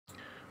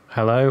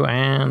Hello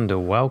and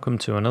welcome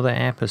to another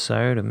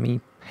episode of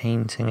me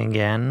painting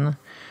again.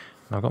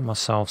 I've got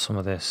myself some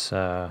of this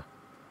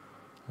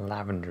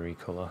lavendery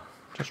colour.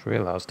 Just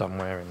realised I'm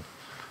wearing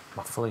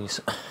my fleece.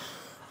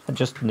 I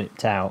just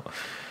nipped out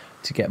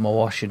to get my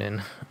washing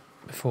in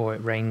before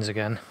it rains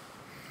again.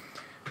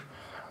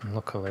 And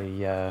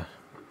luckily it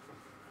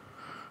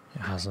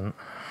hasn't.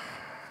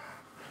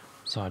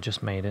 So I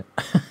just made it.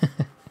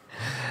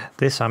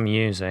 This I'm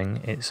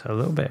using, it's a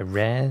little bit of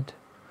red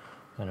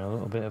and a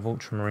little bit of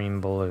ultramarine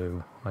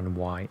blue and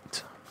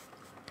white.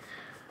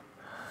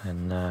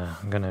 And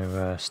I'm going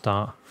to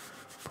start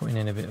putting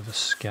in a bit of a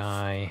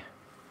sky,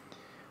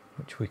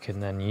 which we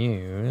can then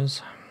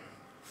use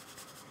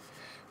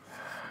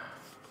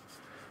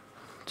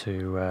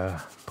to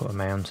put a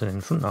mountain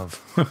in front of.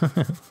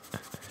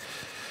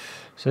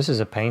 So this is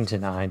a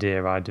painting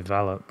idea I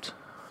developed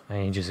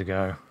ages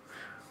ago.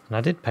 And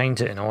I did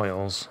paint it in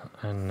oils,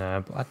 and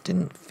but I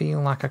didn't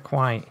feel like I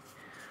quite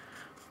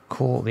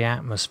caught the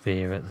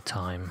atmosphere at the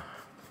time.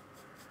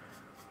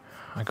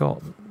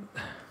 You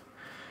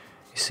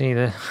see,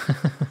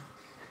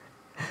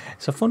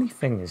 it's a funny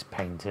thing, is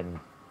painting.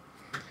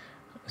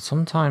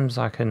 Sometimes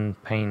I can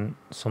paint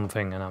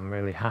something and I'm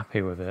really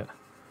happy with it,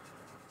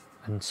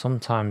 and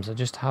sometimes I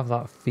just have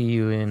that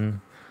feeling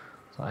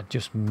that I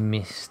just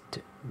missed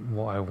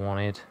what I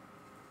wanted,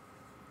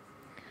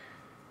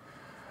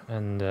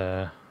 and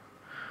you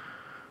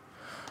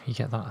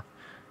get that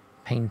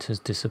painter's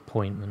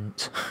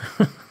disappointment.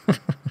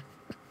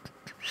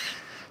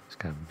 Just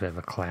got a bit of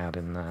a cloud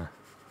in there.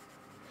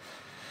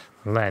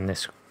 I'm letting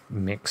this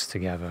mix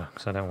together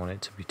because I don't want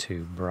it to be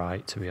too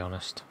bright, to be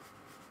honest.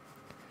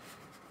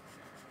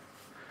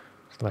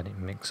 Just let it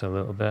mix a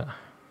little bit.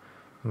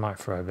 I might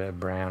throw a bit of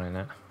brown in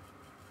it.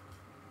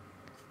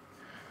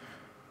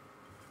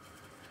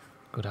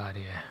 Good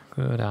idea,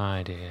 good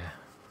idea.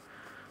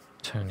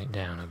 Turn it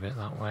down a bit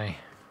that way.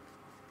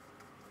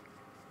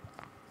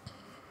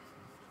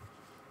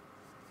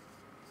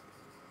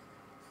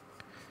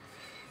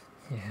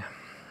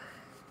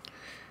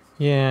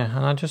 Yeah,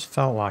 and I just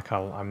felt like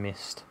I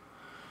missed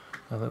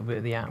a little bit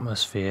of the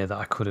atmosphere that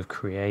I could have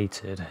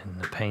created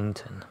in the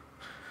painting,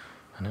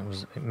 and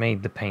it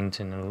made the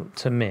painting,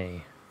 to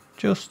me,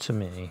 just to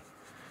me,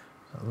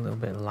 a little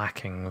bit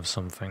lacking of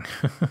something.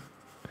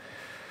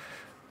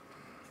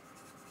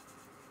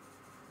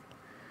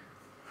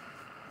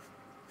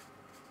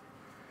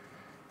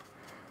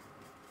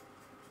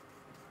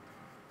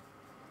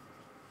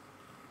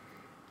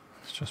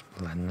 Let's just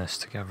blend this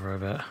together a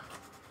bit.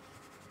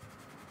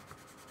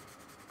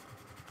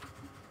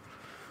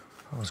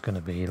 It was going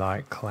to be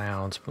like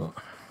clouds, but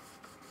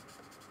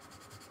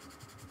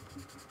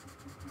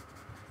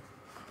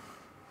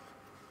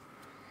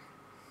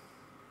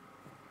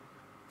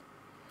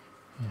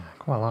yeah,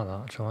 quite like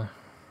that actually.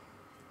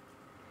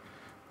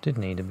 Did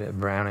need a bit of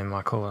brown in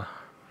my colour,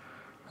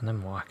 and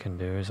then what I can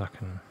do is I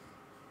can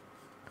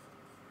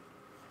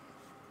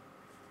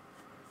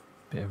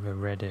bit of a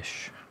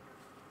reddish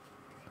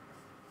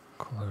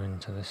colour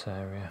into this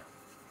area,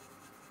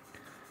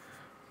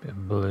 bit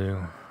of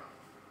blue.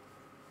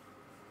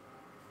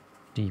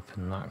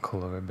 Deepen that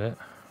colour a bit,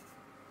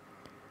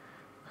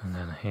 and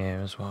then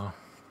here as well.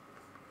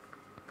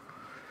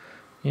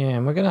 Yeah,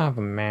 and we're going to have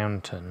a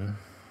mountain,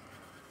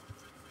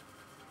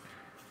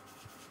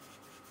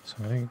 so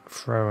I'm going to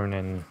throw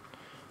in,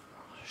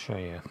 I'll show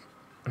you,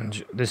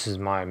 this is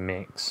my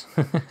mix.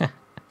 And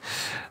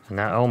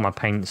now all my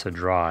paints are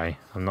dry.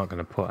 I'm not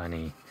going to put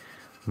any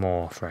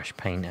more fresh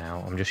paint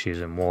out. I'm just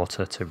using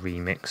water to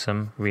remix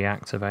them,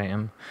 reactivate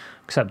them,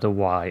 except the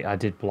white. I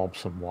did blob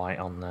some white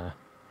on there.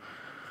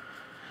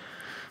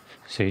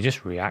 So you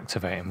just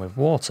reactivate them with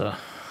water,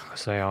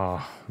 because they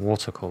are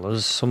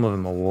watercolours. Some of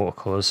them are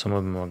watercolours, some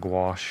of them are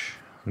gouache.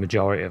 The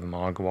majority of them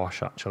are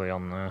gouache actually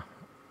on there.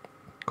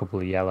 A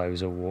couple of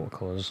yellows are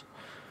watercolours.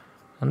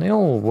 And they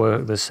all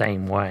work the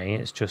same way,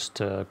 it's just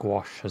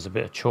gouache has a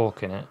bit of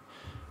chalk in it.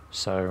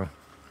 So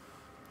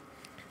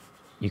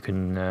you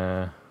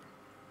can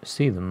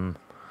see them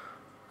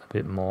a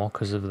bit more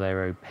because of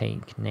their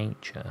opaque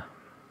nature.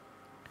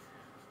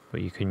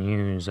 But you can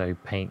use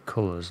opaque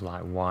colours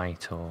like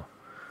white or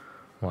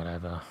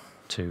whatever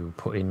to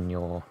put in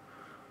your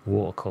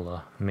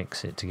watercolour,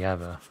 mix it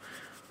together,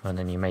 and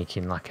then you're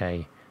making like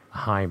a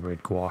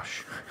hybrid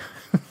gouache.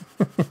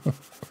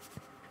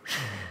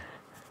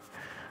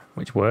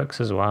 Which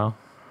works as well.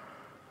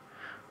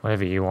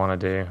 Whatever you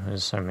want to do,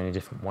 there's so many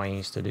different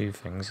ways to do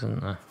things, isn't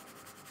there?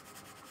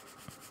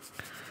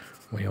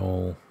 We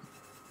all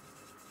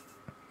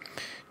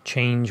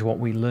change what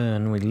we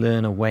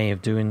learn a way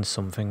of doing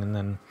something, and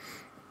then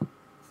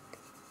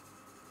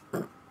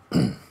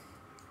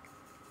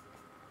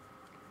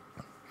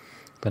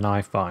then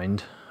I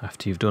find,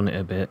 after you've done it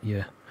a bit,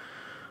 you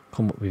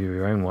come up with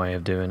your own way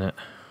of doing it.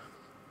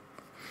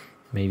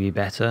 Maybe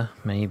better,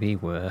 maybe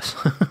worse.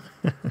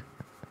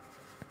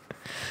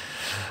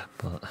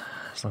 But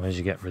as long as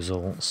you get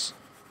results,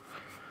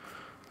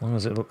 as long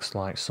as it looks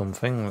like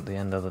something at the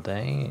end of the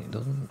day, it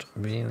doesn't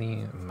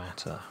really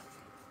matter.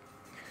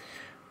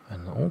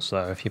 And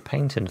also, if you're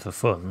painting for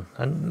fun,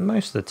 and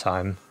most of the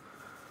time,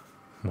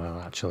 well,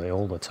 actually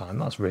all the time,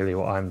 that's really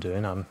what I'm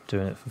doing. I'm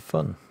doing it for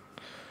fun.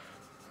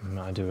 And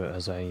I do it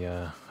as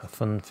a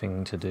fun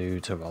thing to do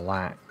to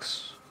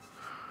relax.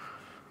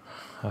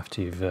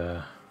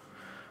 After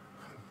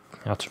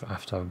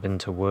I've been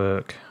to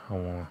work,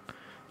 or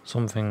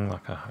something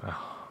like a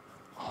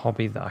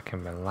hobby that I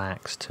can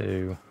relax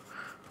to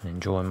and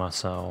enjoy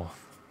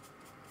myself.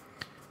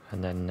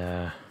 And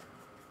then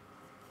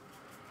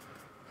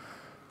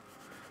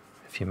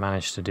if you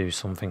manage to do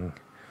something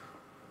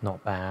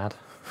not bad,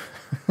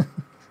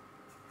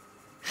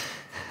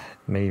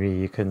 maybe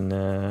you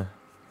can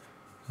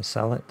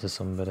sell it to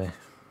somebody,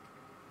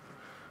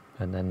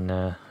 and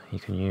then you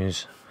can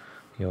use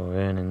your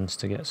earnings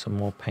to get some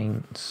more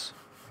paints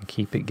and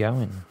keep it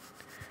going,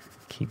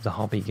 keep the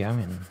hobby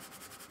going.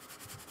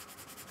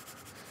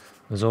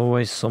 There's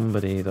always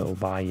somebody that will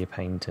buy your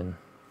painting.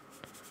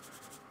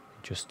 You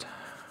just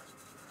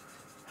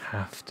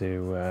have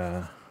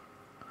to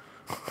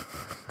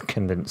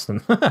convince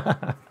them.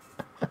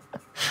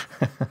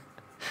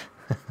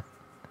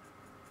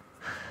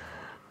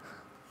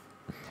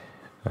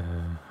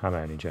 I'm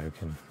only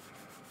joking.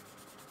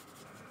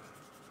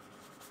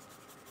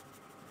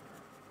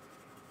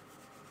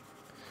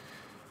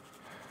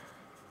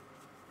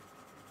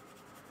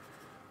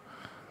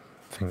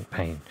 I think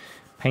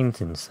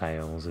painting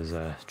sales is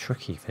a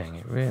tricky thing.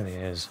 It really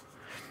is.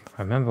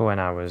 I remember when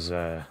I was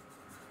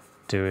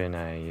doing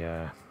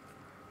I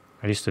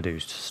used to do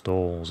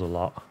stalls a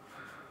lot,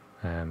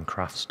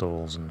 craft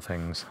stalls and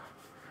things,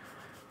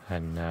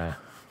 and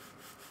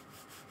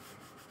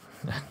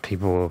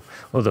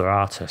other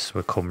artists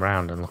would come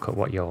round and look at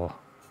what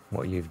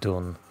you've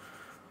done,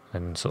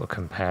 and sort of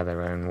compare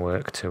their own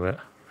work to it.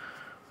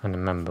 And I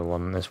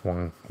remember this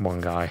one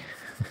guy,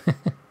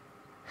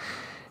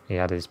 he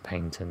had his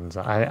paintings.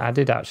 I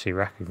did actually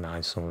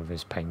recognise some of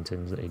his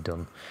paintings that he'd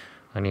done.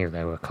 I knew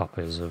they were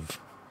copies of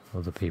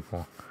other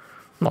people.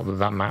 Not that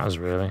that matters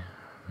really.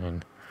 I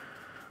mean,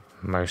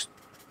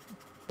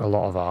 a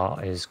lot of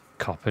art is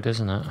copied,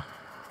 isn't it?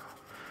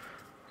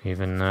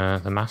 Even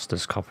the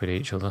masters copied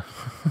each other.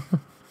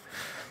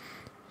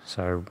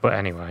 So, but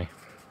anyway,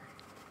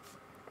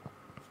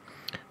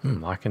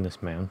 I'm liking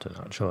this mountain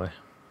actually.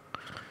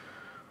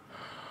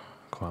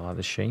 Quite like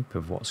the shape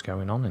of what's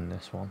going on in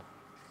this one.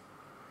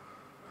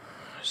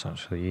 It's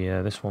actually,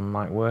 this one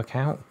might work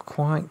out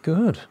quite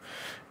good.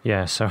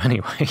 Yeah, so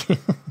anyway, I'm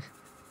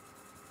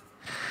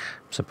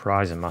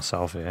surprising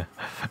myself here.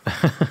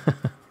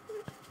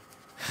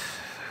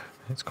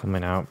 It's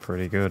coming out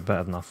pretty good,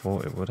 better than I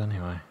thought it would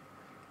anyway.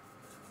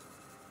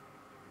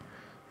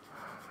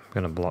 I'm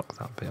going to block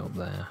that bit up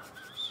there,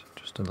 it's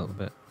just a little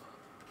bit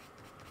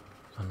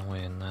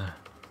annoying there.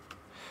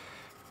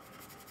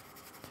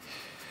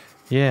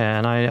 Yeah,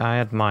 and I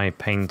had my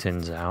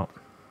paintings out,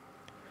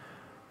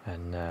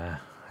 and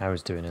I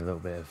was doing a little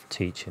bit of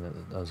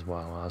teaching as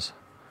well as,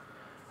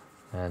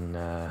 and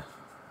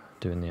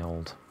doing the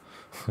old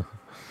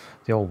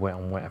wet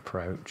on wet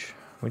approach,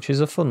 which is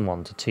a fun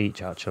one to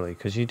teach actually,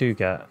 because you do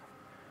get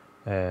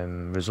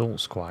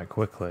results quite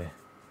quickly,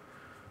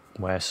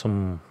 where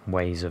some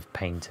ways of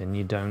painting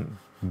you don't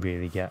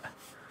really get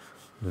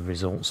the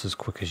results as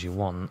quick as you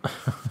want.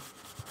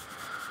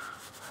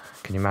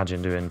 Can you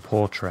imagine doing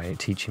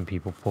teaching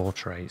people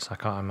portraits? I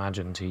can't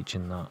imagine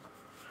teaching that.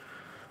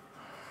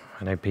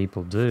 I know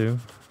people do,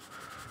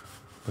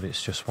 but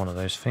it's just one of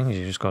those things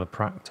you just got to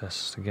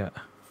practice to get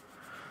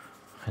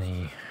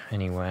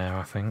anywhere,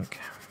 I think.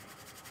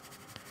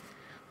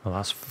 Well,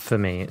 that's for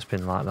me, it's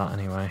been like that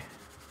anyway.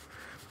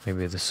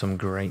 Maybe there's some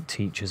great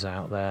teachers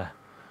out there.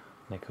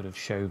 They could have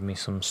showed me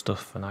some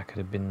stuff and I could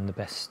have been the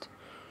best.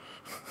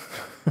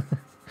 I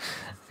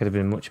could have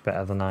been much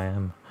better than I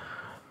am.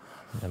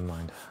 Never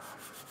mind.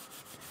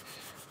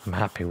 I'm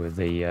happy with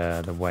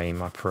the way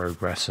my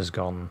progress has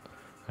gone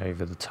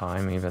over the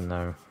time, even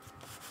though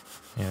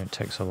it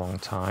takes a long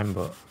time,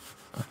 but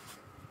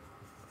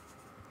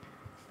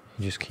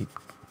you just keep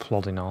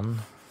plodding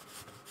on.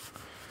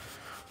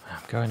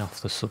 I'm going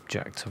off the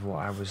subject of what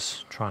I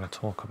was trying to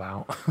talk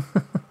about.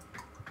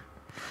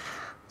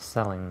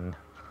 Selling.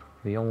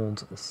 The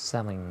old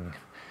selling.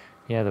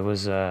 Yeah, there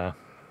was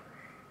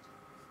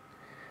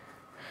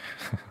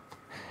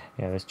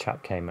this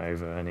chap came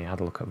over and he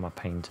had a look at my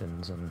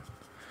paintings, and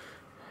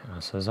I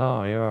says,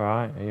 "Oh, you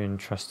alright? Are you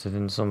interested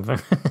in something?"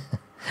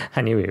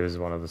 I knew he was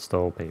one of the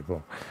stall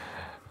people,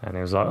 and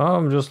he was like, "Oh,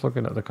 I'm just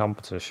looking at the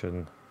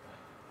competition,"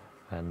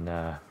 and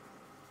I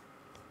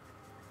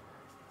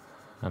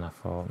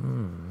thought,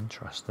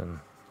 interesting.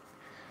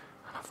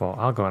 And I thought,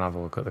 I'll go and have a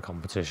look at the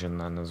competition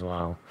then as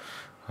well,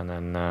 and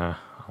then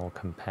I'll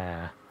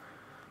compare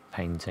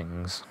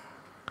paintings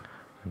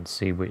and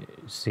see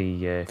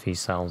if he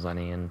sells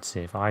any and see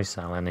if I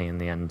sell any in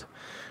the end.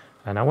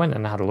 And I went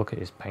and had a look at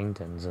his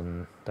paintings,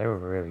 and they were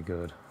really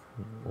good.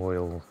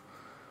 Oil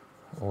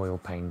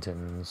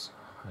paintings,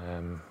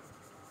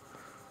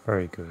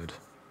 very good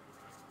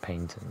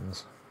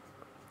paintings.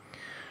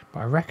 But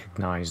I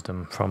recognised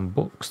them from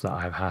books that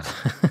I've had.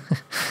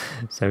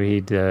 So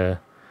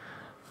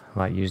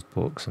like used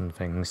books and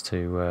things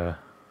to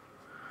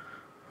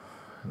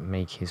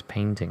make his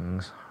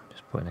paintings.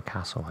 Just putting a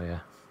castle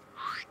here.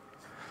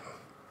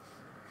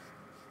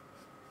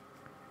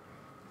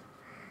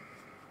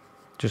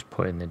 Just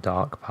putting the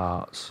dark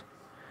parts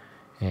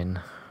in.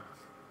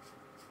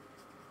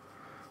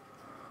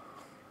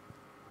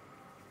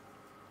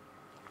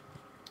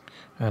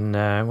 And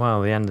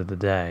well, at the end of the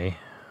day,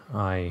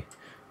 I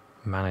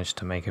managed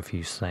to make a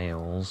few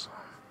sales,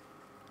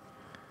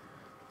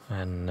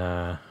 and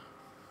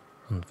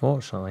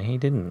unfortunately he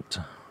didn't.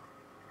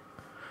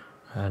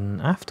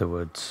 And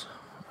afterwards,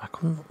 I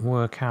couldn't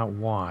work out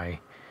why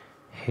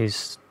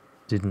his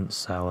didn't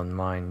sell and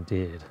mine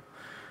did.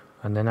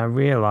 And then I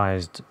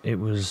realised it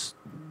was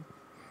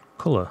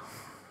colour.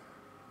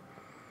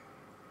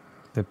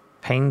 The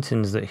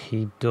paintings that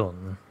he'd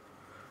done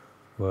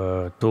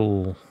were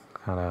dull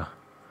kind of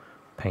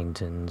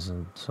paintings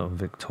and sort of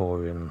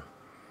Victorian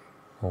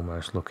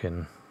almost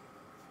looking.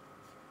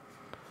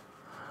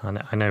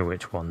 And I know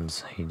which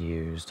ones he'd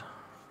used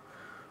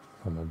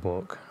on the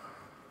book.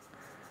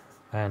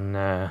 And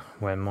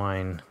where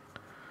mine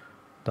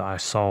that I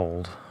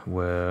sold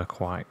were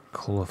quite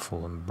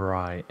colourful and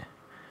bright.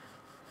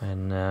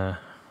 And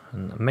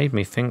it made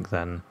me think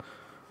then,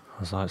 I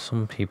was like,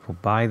 some people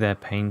buy their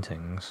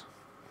paintings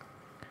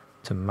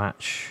to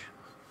match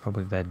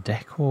probably their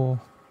decor,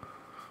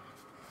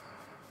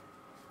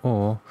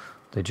 or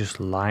they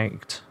just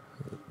liked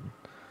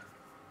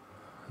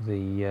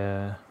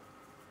the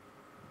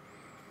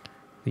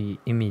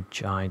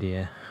image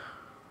idea.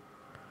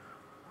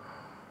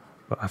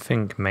 But I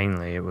think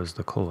mainly it was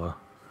the colour,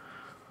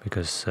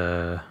 because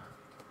that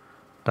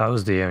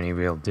was the only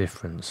real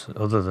difference,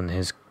 other than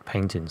his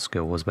painting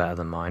skill was better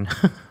than mine.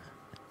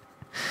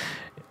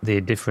 The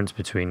difference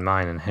between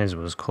mine and his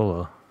was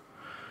colour,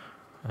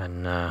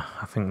 and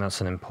I think that's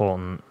an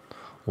important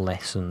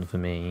lesson for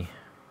me,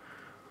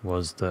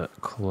 was that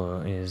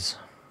colour is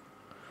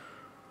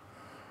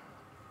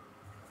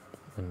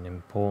an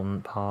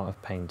important part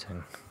of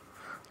painting.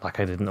 Like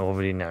I didn't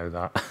already know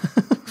that.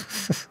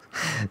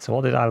 So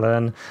what did I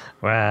learn?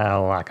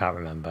 Well, I can't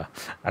remember.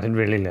 I didn't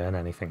really learn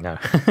anything, no.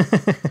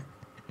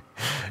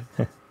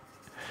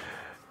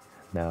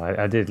 No,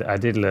 I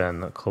did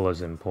learn that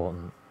colour's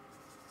important.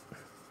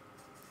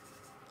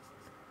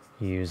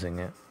 Using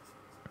it.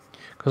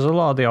 Because a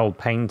lot of the old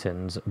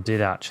paintings did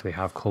actually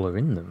have colour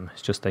in them.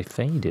 It's just they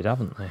faded,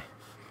 haven't they?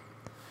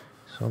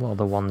 So a lot of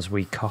the ones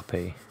we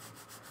copy,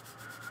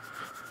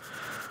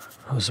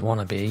 as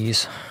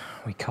wannabes,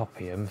 we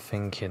copy them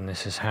thinking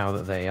this is how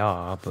that they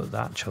are, but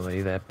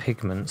actually they're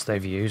pigments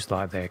they've used,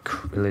 like their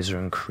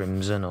alizarin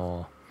crimson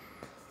or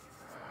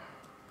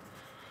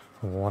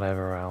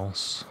whatever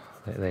else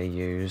that they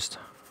used.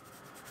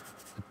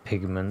 The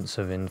pigments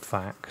have in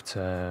fact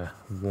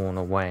worn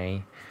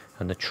away,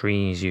 and the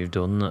trees you've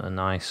done that are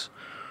nice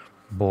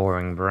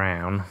boring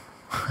brown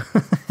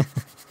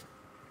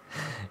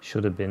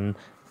should have been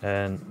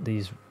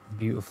these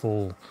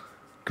beautiful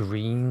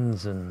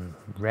greens and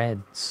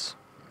reds.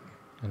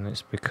 And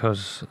it's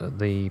because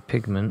the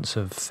pigments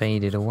have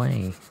faded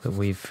away, that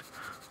we've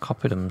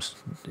copied them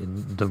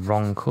in the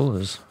wrong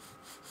colours.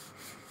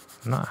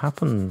 And that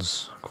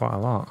happens quite a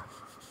lot,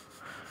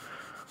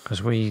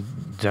 because we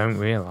don't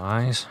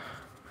realise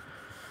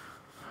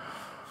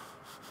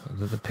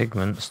that the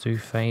pigments do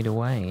fade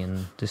away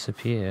and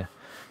disappear,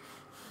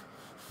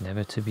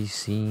 never to be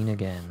seen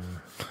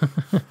again.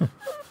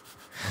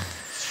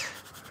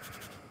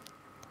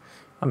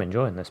 I'm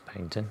enjoying this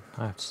painting,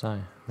 I have to say.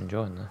 I'm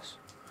enjoying this.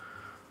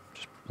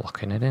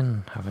 Blocking it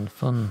in, having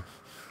fun.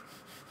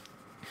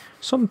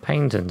 Some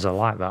paintings are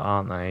like that,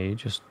 aren't they? You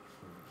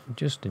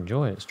just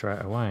enjoy it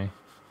straight away.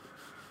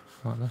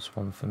 Like this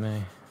one for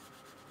me.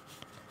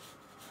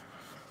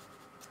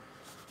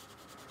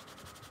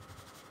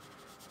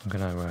 I'm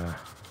gonna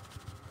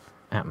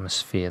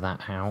atmosphere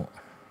that out.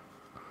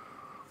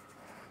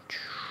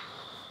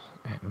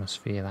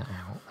 Atmosphere that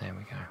out. There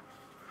we go.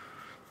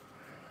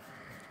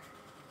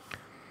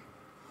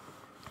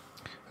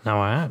 Now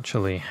I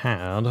actually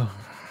had a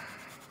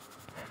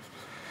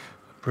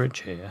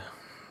bridge here,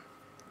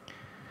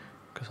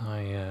 because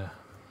I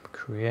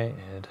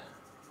created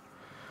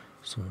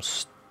some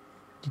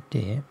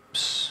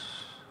dips,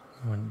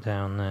 went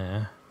down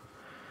there,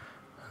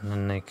 and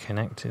then they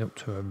connected up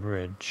to a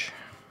bridge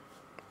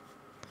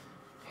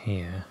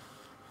here.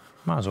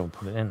 Might as well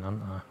put it in,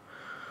 hadn't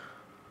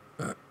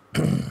I?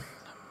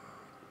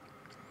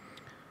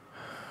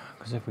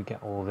 Because if we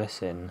get all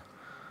this in,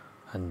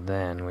 and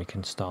then we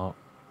can start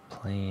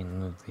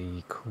playing with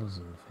the colours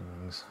and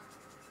things.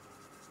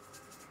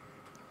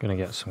 Gonna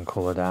get some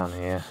colour down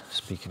here,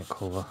 speaking of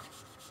colour.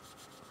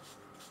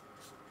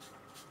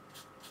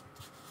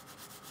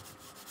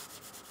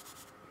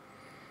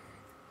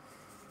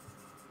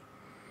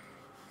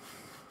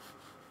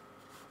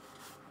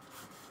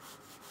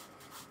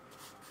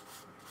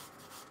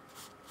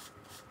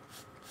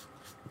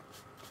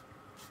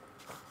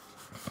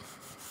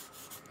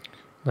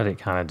 Let it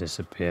kind of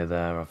disappear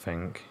there, I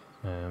think.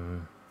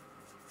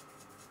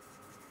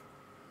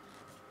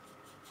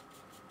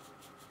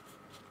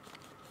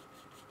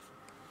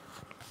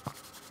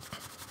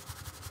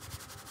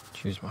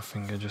 Use my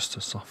finger just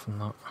to soften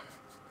that.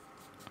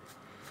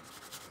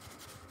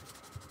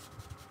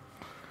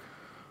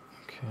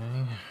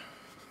 Okay.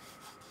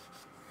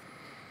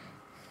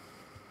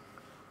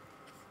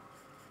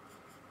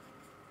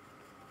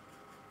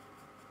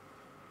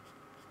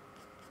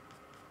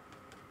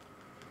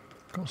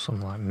 Got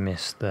some like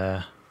mist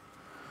there.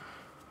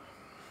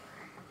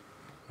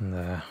 And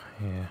there,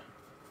 yeah.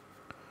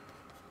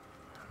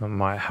 That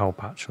might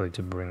help actually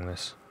to bring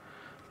this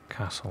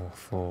castle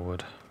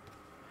forward.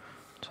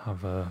 To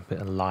have a bit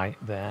of light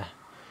there.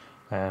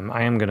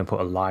 I am going to put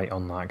a light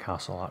on that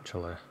castle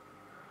actually.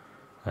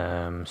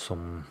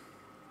 Some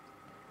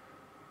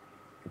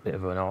bit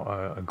of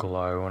a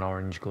glow, an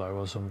orange glow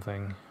or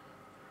something,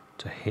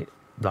 to hit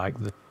like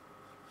the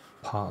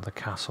part of the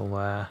castle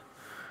there.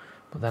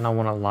 But then I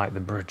want to light the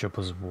bridge up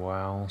as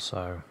well,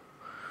 so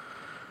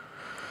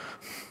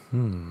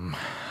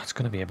it's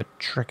going to be a bit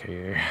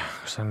tricky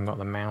because I haven't got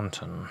the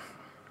mountain.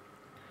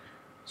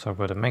 So I've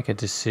got to make a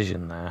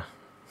decision there.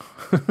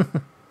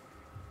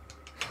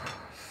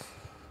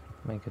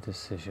 Make a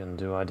decision.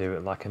 Do I do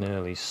it like an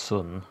early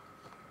sun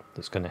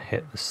that's going to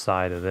hit the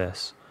side of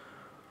this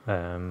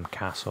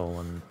castle,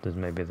 and there's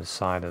maybe the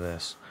side of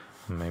this,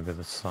 and maybe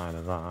the side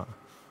of that?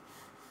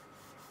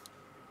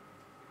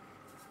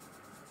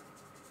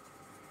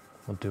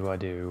 Or do I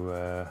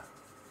do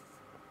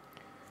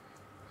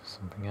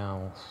something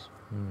else?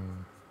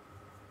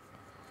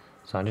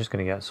 So I'm just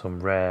going to get some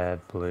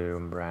red, blue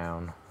and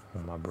brown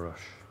on my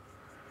brush,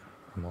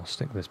 and we'll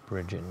stick this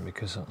bridge in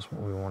because that's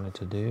what we wanted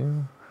to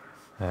do.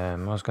 I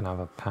was going to have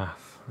a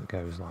path that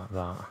goes like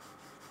that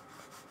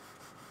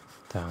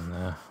down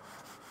there.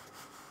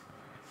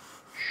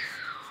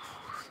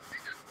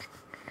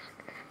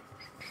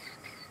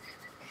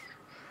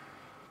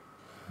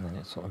 And then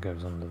it sort of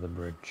goes under the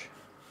bridge.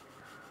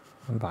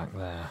 And back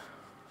there,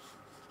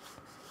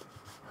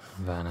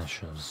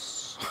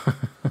 vanishes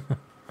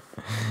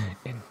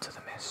into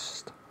the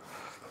mist.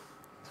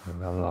 So we've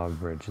got a log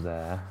bridge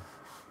there.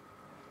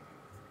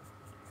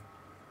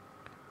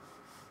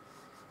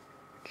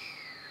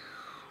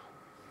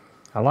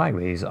 I like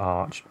these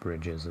arched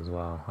bridges as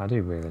well. I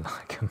do really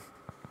like them.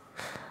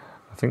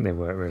 I think they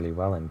work really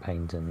well in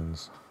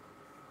paintings.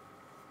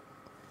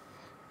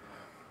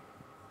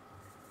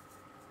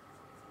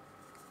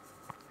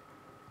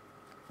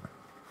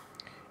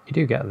 You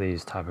do get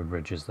these type of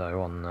bridges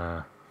though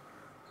on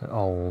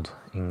old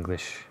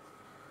English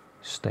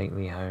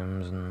stately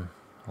homes and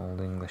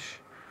old English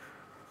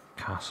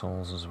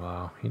castles as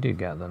well. You do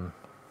get them.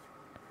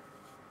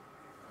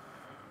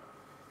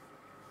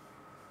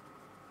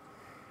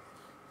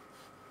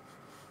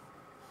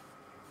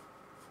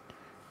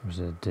 It was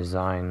a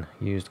design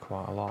used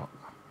quite a lot.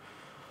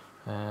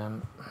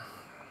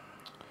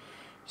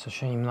 It's a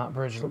shame that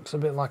bridge looks a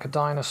bit like a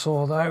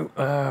dinosaur though.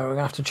 We're going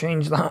to have to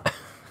change that.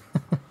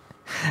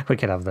 We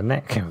could have the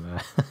neck over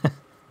there.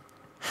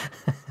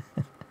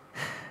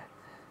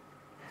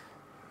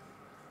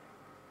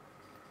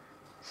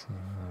 So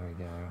there we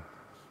go.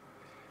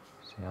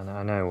 See,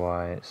 I know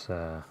why it's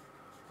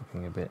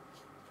looking a bit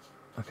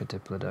like a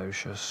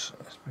diplodocus.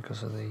 It's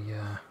because of the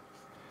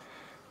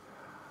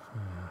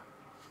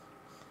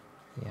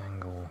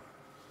angle.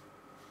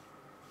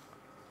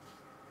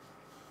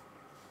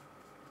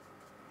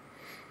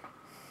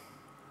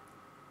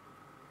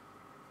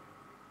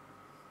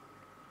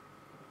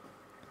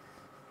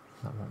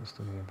 That wants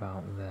to be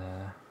about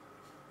there.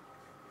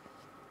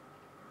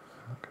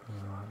 That could be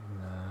right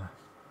there.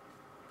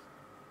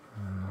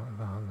 And not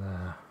about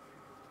there.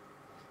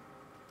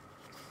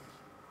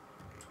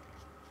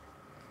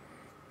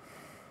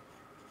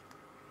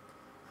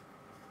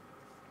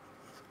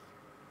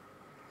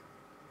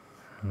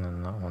 And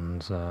then that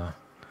one's over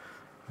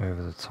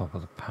the top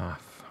of the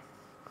path.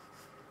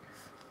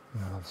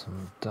 We'll have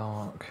some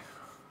dark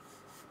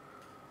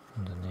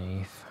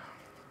underneath.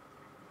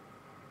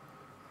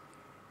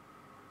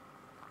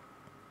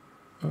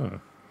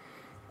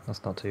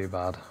 That's not too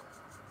bad.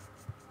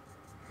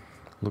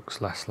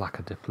 Looks less like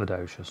a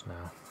diplodocus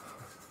now.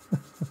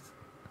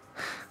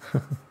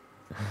 You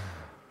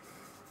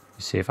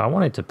see, if I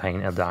wanted to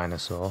paint a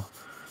dinosaur,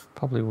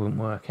 probably wouldn't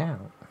work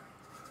out.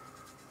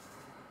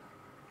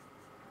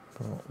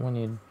 But when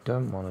you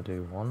don't want to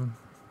do one,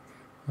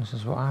 this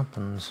is what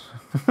happens.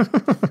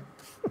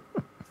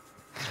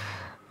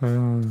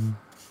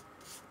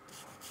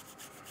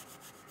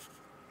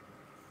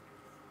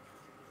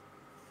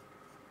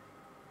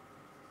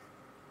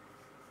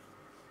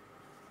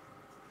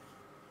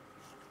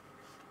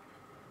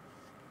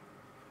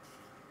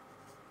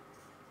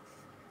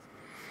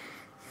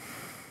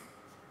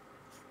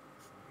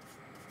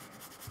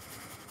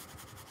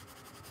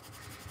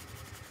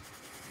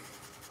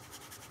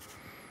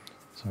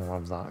 So we'll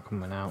have that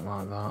coming out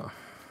like that.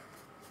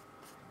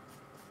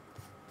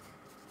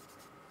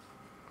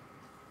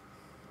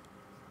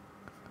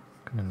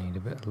 Gonna need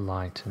a bit of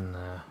light in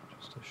there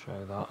just to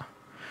show that.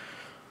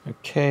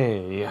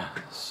 Okay,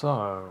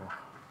 so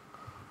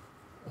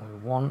we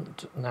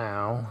want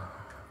now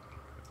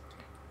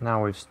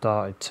we've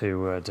started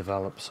to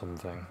develop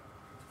something.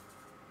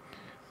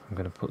 I'm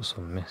going to put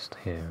some mist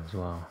here as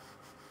well.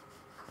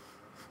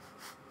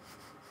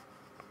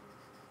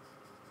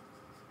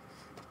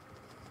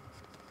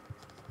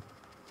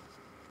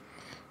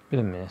 Bit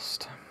of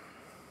mist.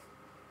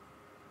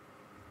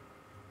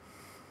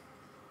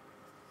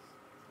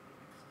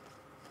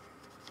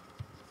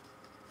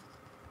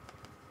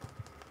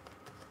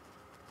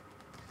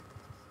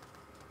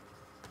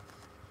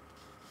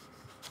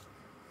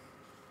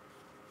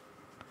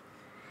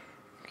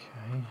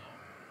 Okay,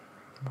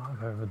 might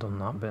have overdone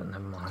that bit, never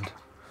mind.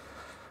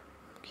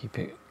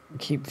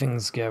 Keep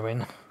things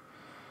going.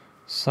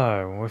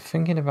 So we're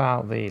thinking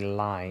about the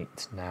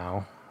light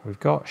now. We've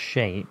got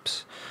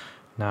shapes.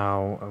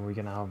 Now are we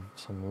gonna have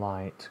some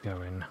light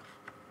going?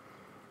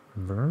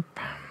 Burp,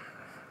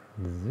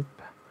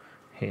 zip,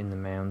 hitting the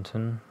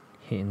mountain,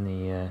 hitting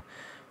the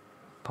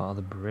part of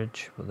the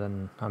bridge, but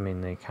then I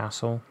mean the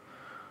castle.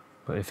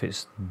 But if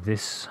it's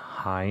this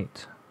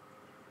height,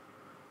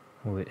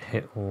 will it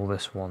hit all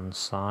this one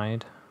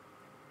side,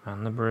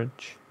 and the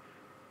bridge,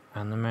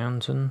 and the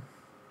mountain?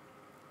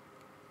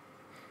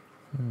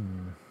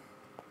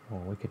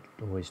 Well, we could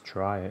always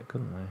try it,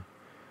 couldn't we?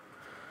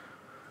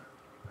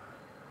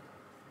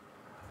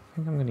 I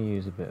think I'm going to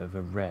use a bit of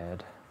a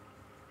red.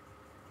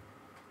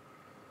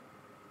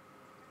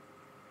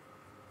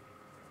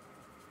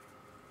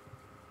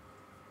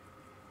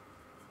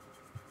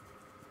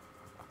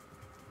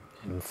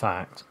 In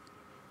fact,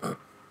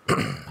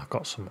 I've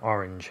got some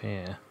orange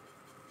here.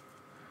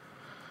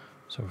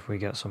 So if we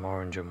get some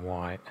orange and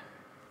white,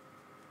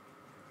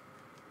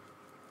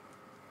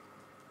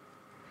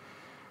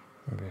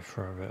 maybe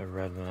throw a bit of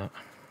red in it.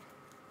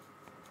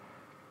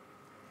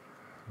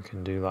 We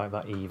can do like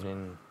that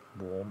evening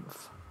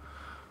warmth.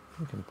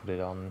 We can put it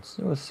on.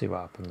 We'll see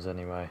what happens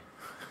anyway.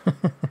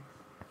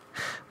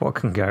 What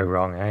can go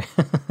wrong, eh?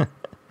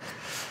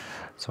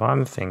 So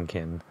I'm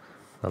thinking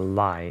the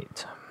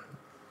light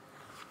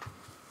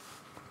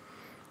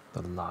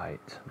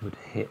would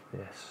hit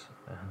this,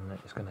 and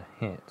it's going to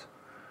hit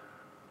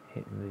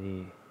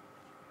the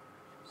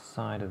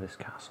side of this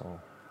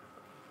castle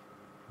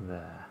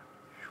there.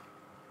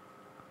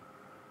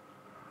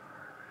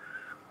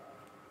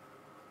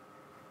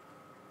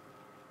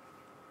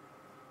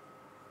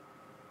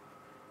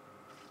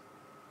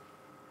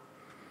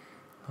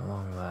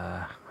 Along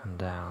there and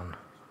down.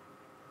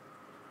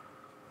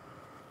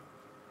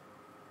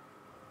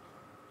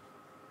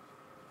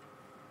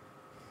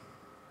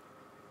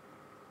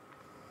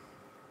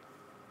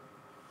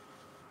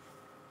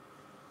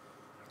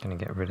 Gonna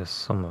get rid of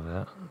some of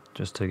it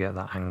just to get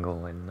that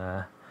angle in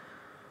there,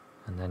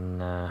 and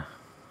then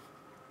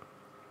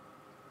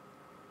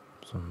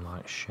some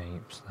light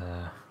shapes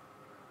there,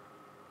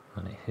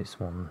 and it hits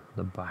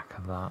the back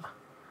of that.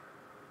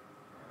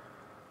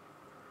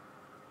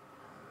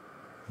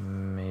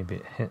 Maybe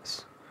it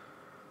hits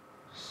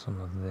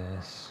some of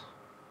this.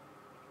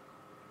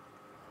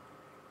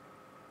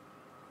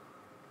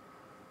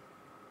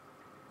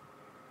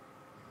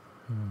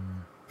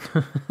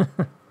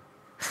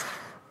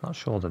 Not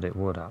sure that it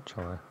would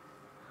actually,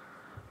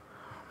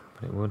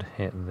 but it would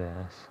hit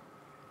this.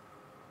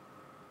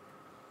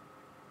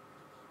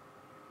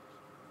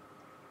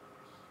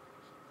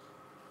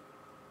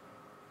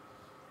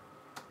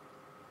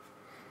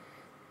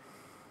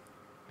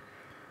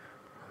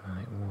 And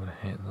then it would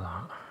hit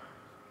that.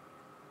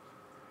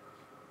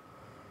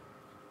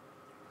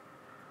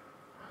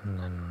 And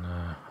then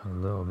a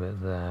little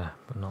bit there,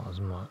 but not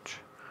as much.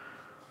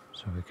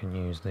 So we can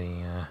use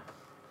the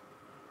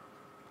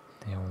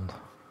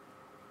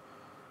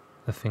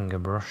finger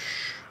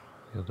brush,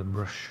 the other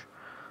brush,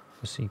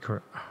 the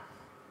secret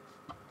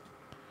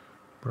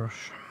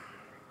brush.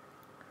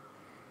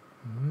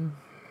 And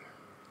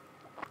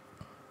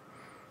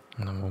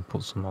then we'll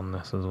put some on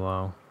this as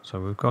well. So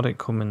we've got it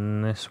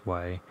coming this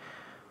way.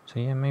 So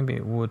yeah, maybe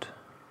it would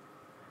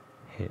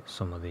hit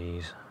some of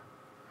these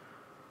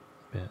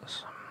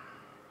bits.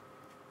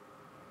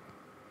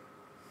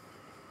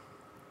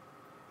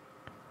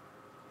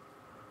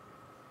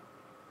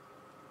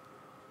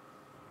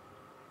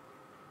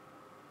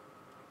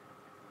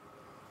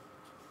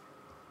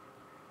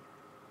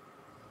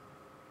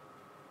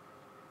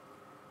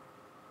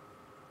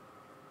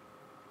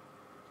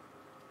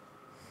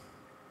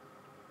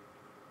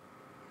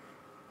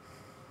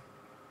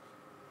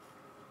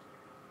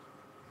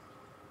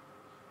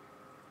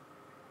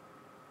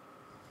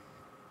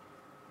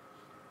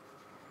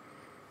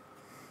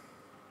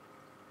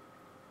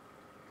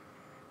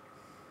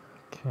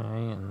 Okay,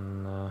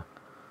 and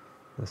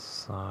this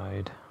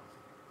side.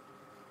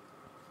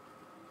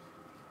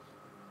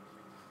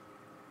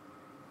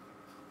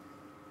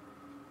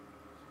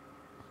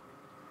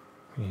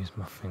 Use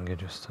my finger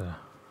just to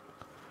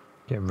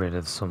get rid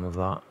of some of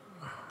that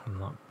and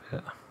that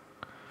bit.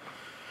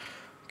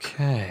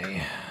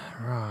 Okay,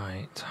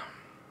 right.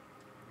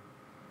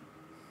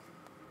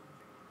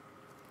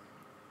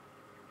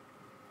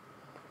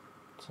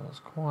 So it's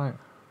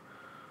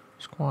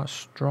quite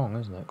strong,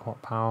 isn't it?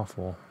 Quite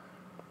powerful.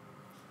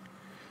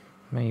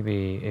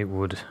 Maybe it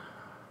would.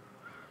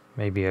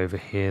 Maybe over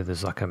here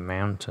there's like a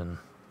mountain,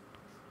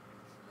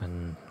 and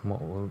And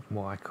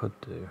what I could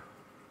do,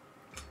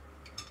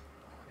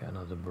 get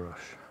another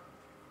brush.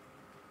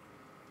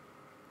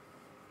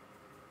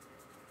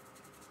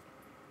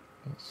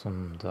 Get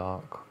some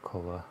dark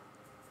colour,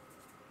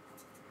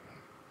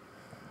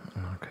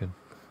 and I could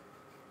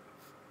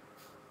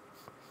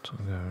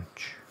sort of go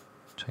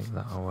take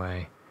that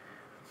away.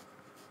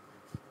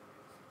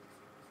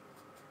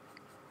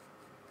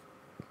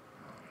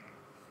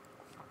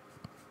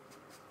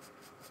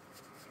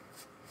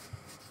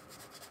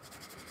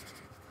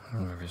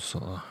 And maybe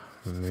sort of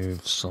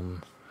remove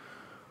some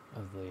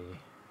of the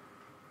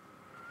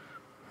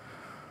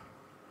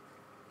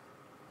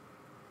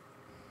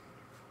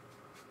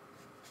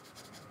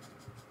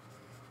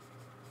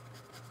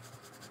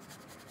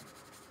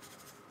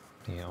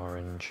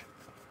orange.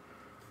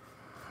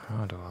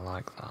 How do I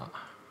like that?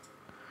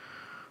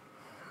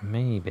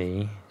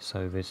 Maybe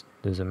so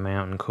there's a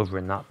mountain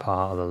covering that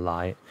part of the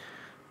light,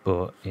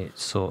 but it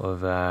sort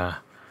of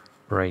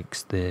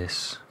breaks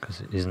this because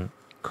it isn't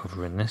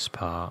covering this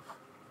part,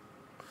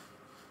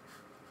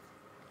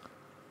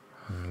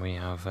 and we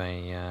have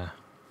a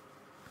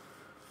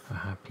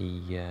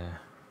happy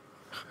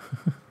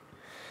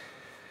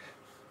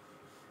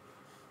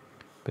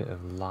bit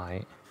of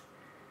light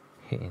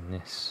hitting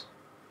this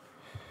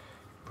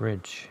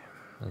bridge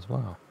as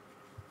well.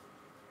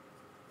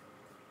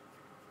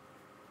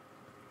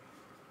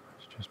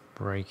 It's just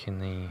breaking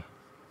the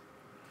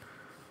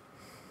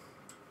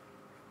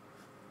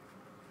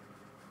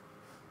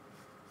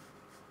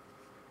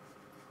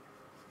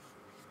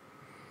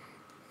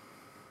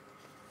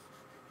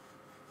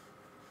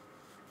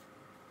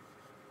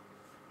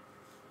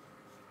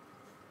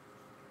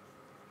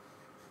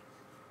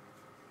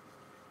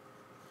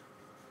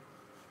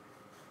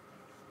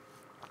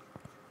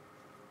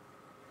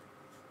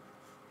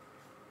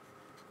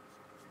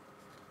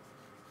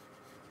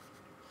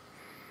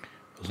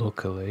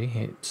luckily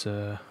it's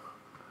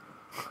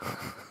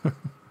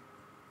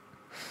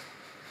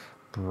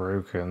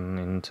broken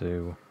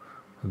into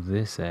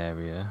this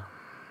area.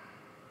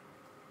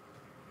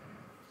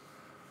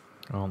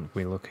 Aren't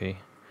we lucky?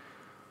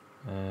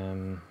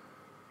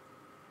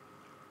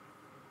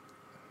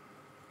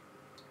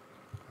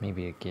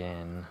 Maybe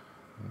again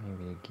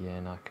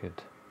I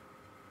could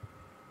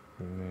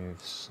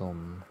remove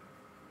some.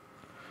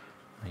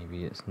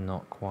 Maybe it's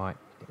not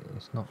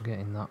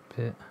getting that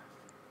bit.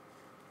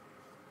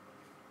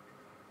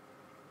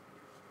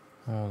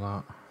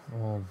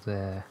 All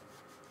there.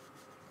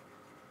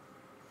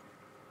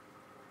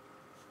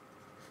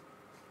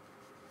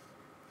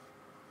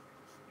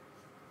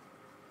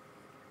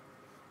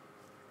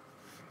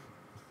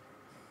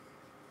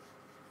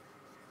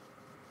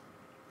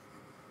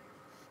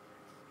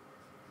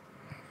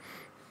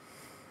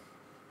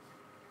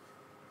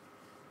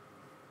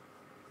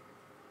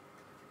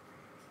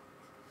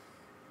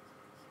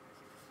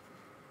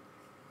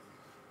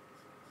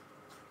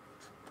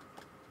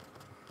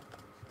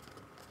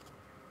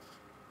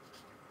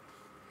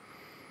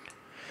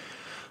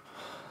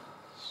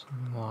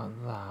 Like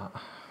that.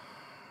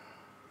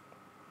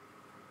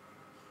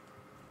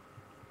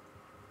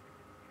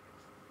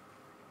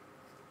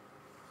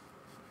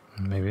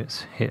 Maybe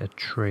it's hit a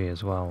tree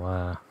as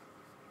well.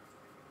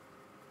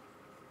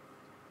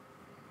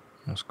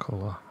 What's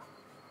colour?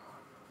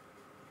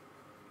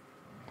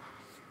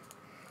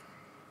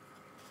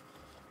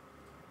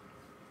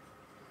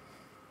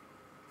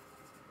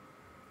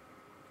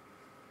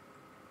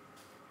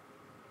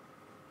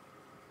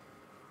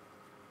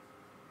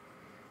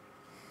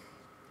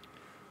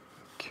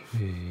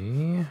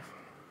 Okay.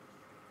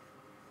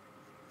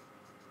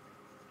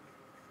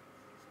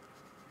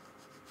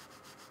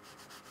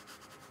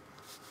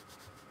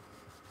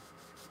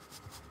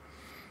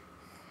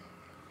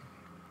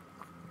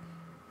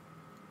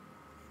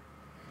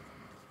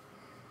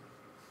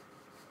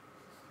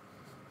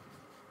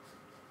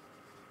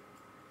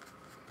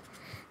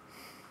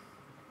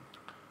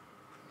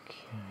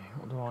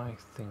 What do I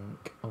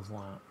think of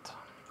that?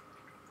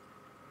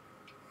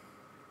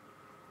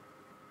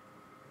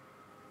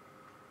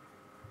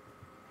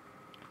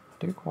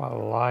 I do quite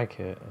like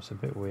it. It's a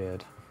bit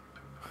weird.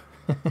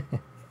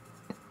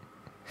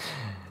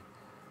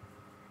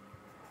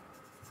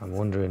 I'm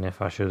wondering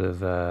if I should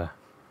have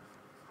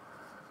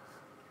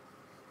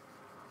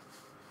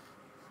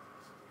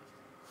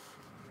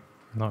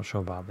not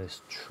sure about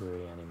this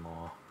tree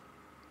anymore.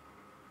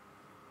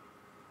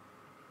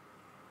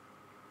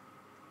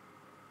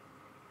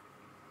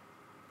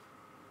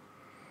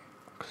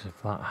 Because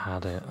if that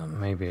had it,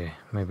 maybe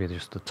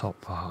just the top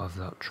part of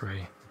that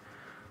tree,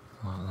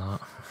 like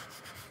that.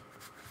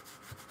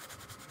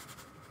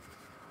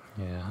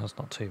 Yeah, that's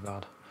not too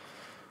bad.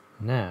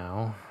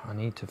 Now I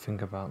need to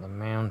think about the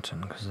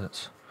mountain, because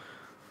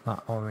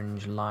that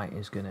orange light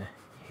is going to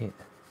hit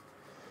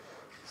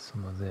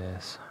some of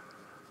this.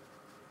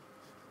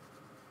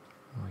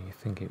 Well, you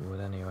think it would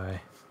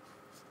anyway.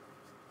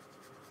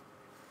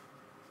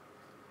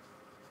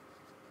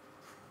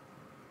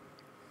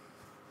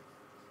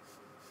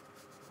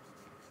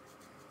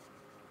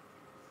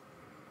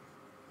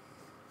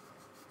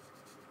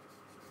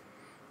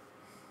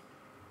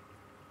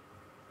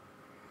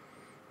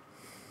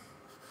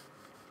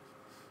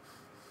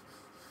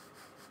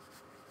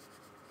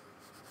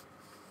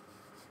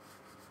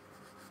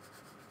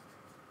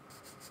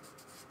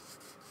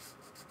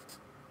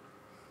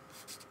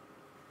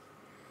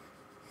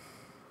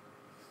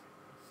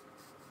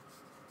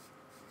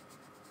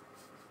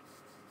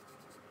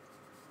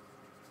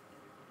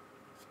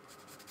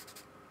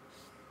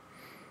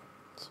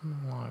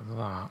 Something like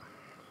that.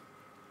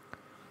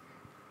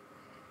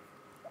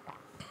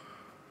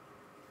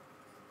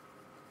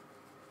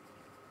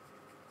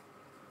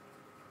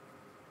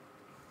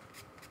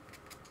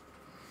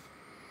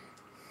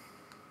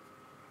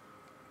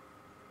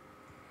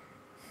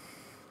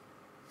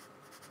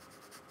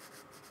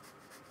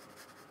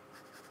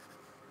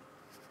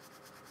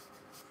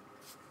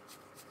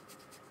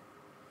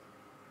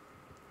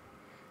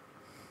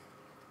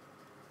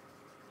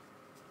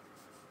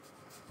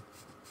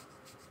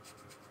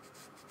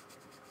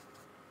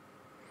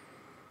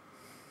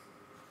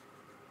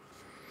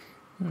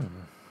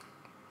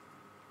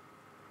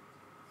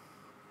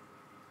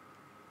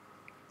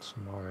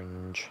 Some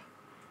orange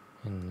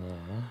in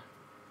there.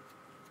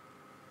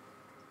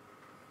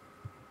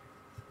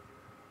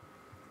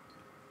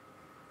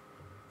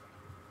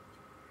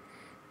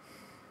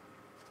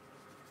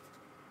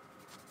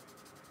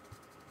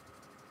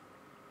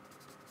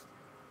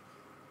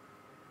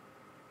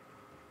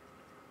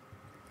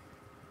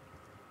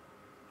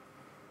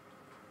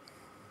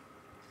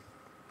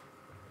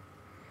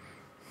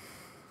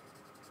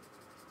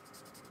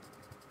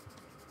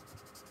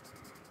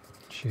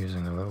 Just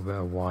using a little bit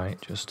of white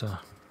just to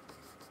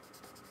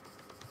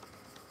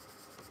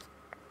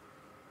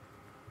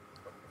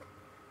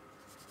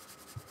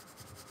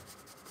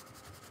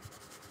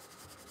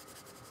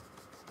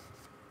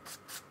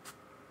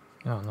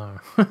oh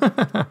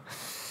no.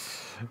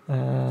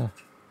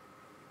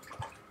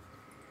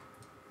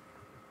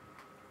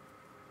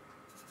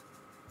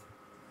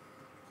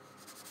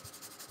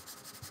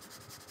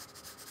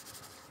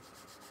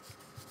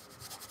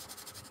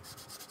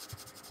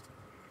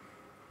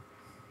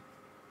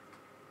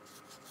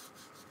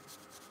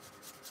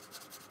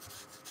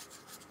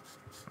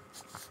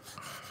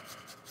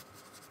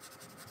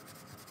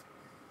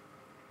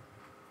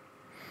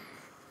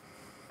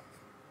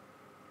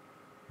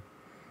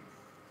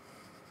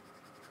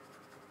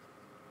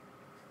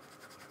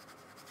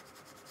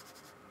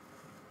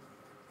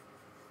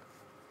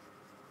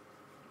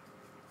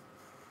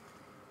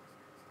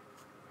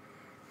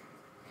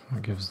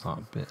 It gives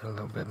that bit a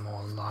little bit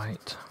more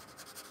light.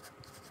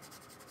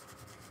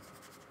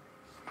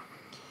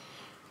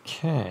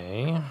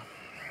 Okay,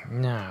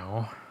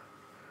 now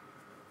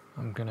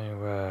I'm going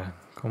to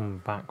come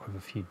back with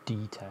a few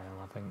detail,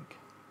 I think,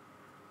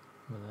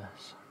 with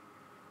this.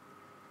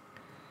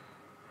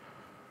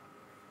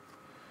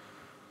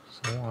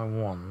 So what I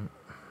want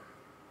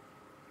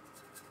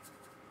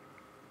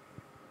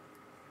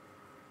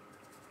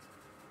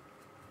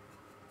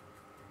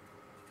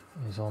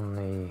is on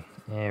the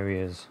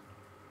areas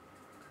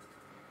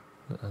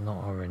that are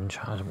not orange.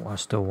 I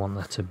still want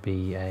there to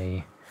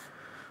be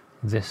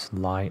this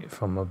light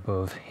from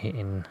above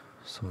hitting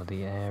some of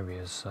the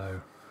areas,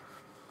 so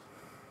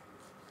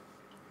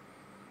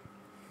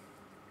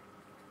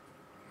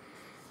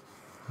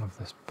I have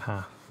this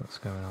path that's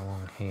going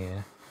along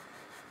here.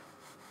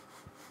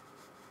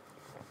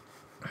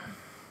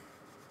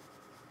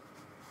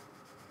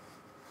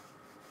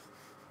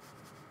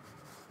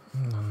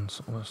 And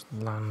so let's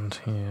land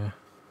here.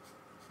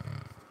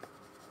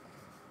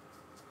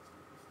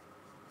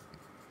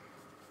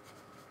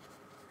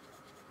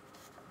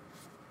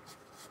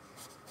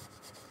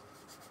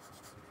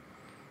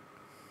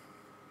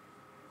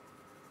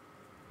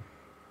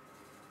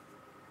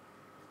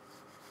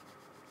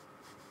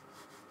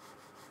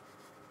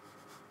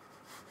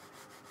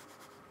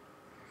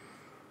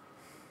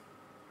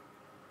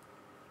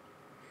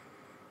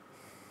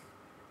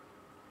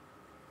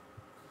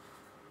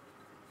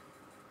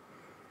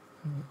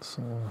 It's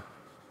all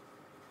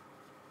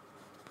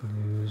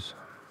blues.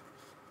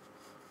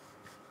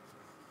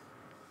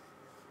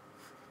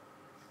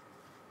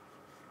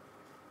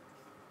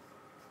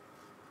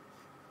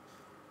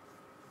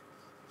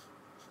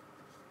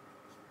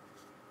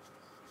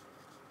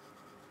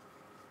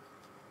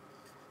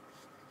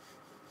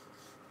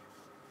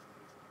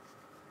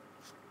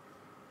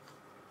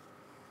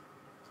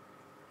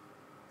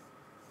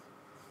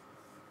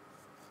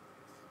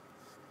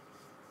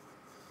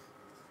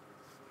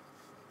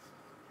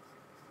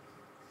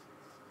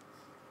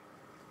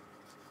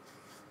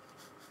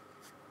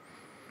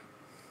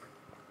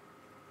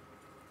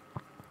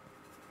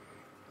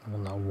 I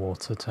want that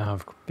water to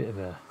have a bit of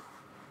a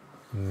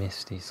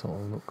misty sort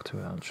of look to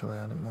it actually.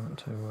 I didn't want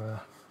it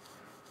to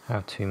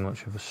have too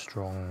much of a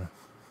strong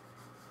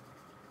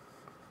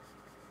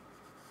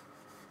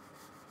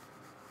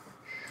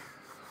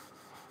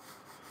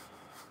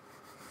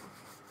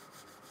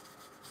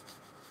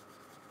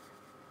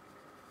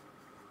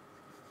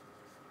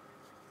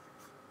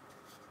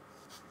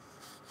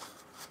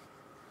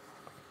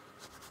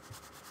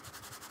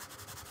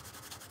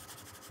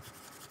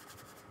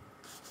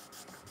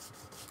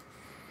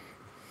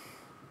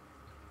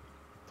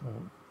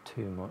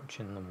too much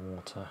in the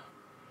water.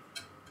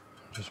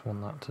 I just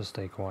want that to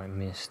stay quite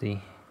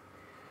misty.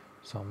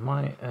 So I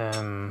might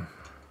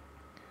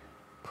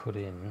put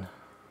in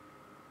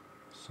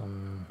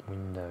some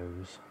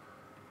windows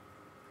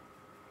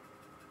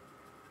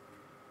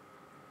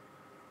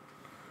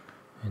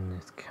in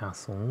this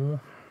castle.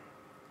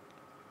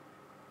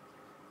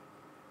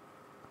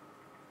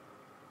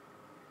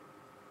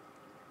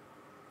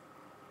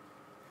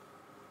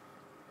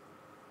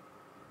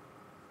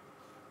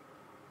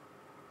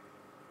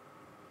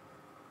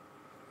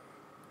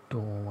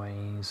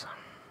 doorways.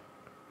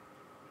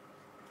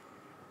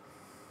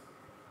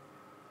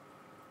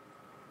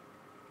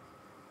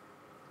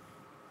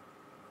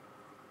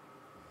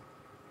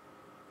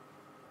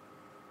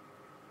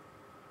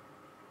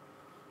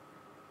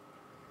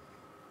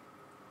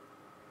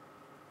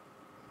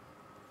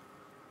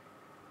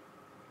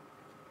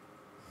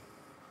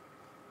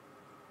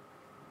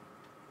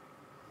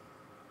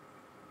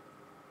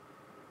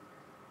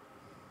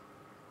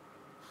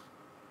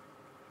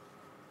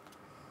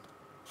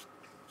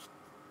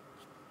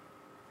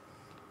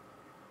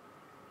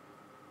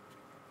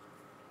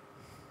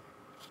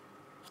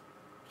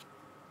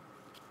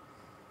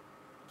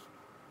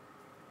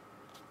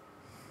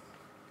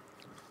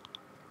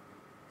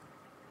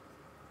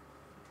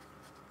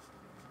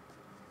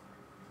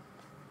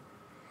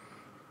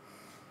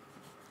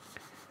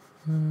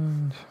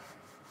 And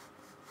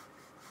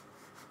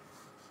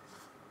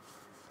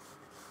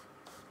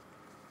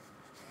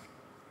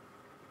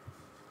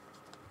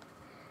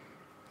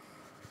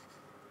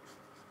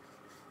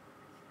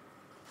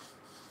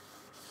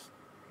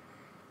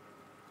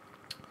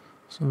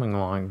something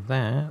like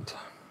that. Let's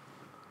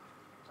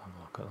have a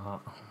look at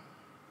that.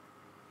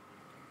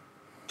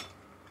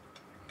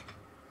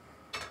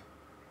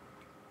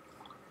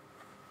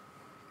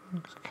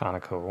 Looks kind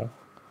of cool.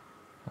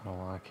 I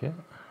like it.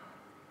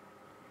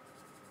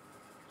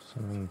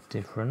 Something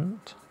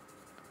different.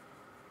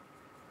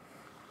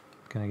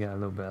 Gonna get a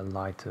little bit of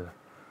lighter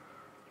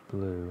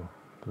blue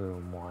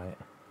and white.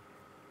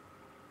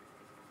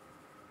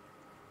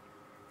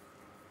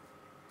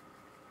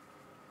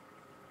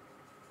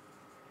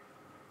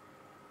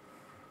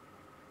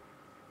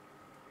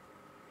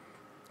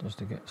 Just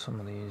to get some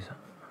of these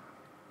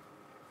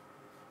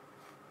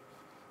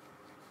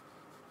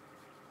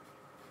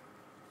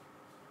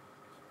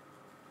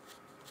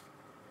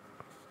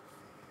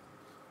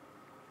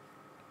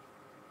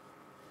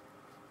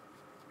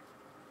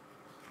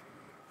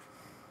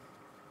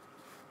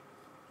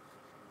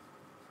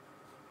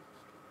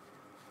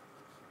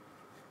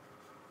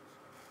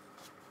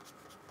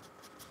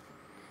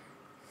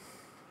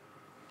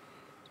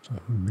some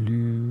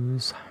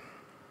blues.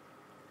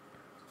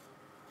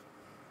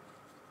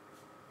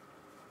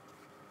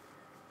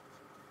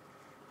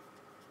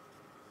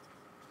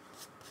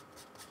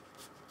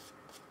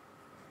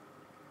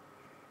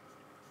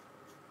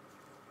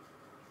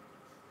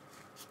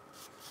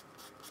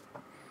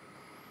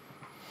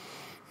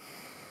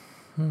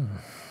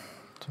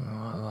 Something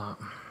like that.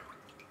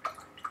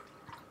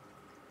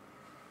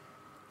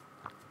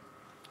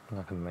 And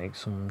I can make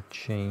some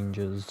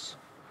changes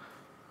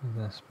with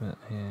this bit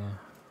here.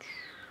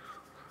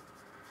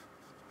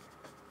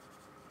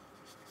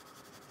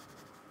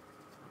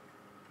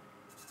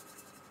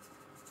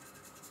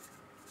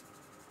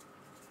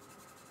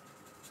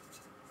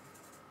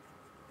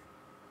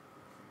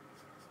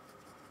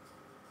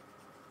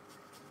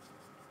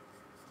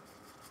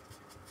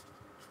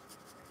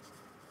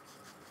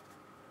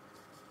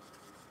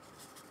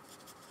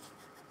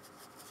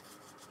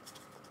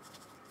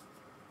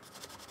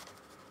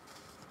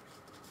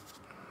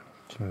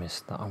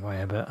 Missed that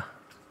away a bit.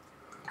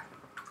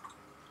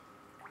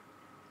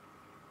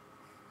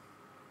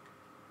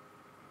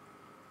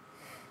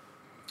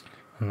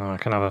 And now I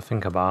can have a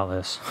think about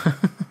this.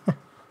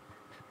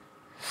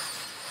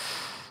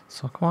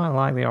 So I quite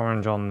like the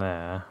orange on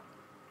there.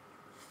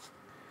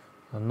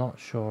 I'm not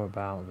sure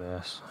about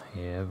this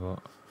here, but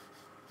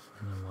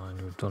never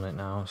mind, we've done it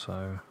now,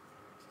 so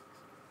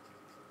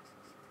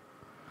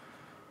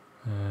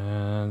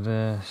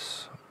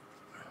this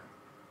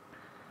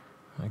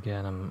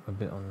again I'm a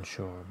bit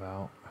unsure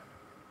about.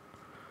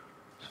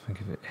 I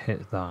think if it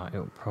hit that,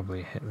 it'll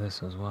probably hit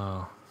this as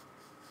well.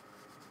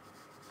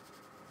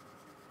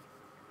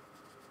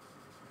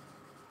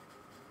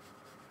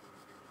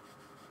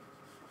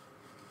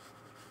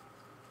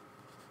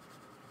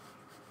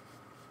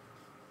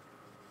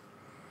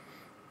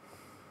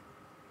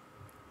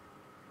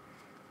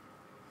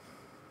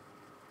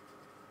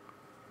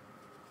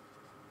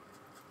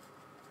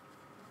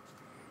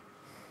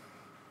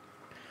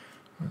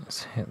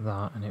 Let's hit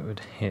that, and it would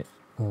hit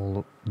all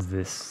up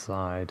this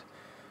side.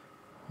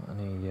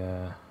 Any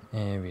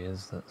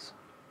areas that's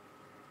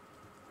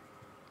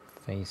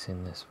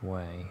facing this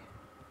way,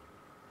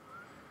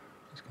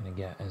 it's going to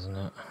get, isn't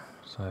it?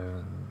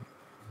 So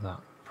that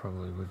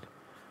probably would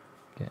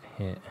get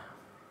hit.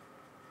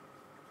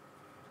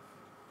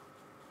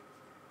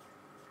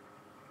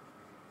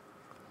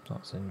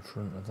 That's in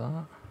front of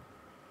that.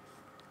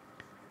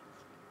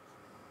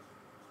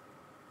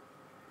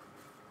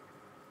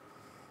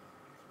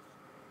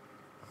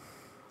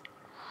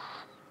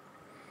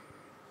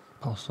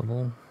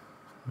 Possible.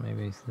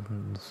 Maybe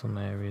some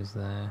areas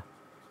there.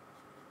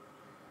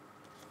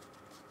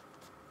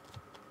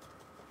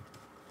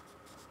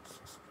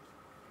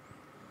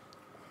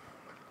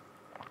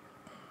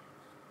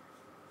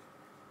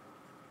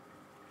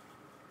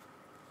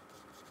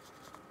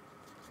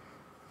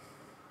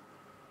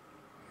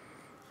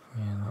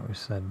 Yeah, like we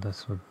said,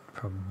 this would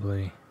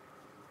probably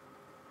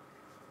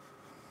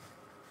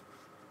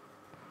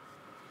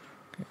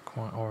get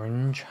quite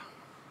orange.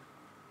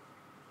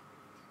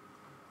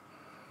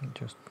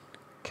 Just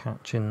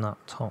catching that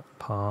top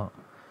part,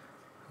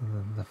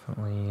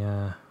 definitely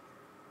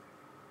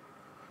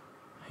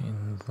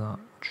hitting that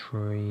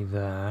tree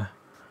there,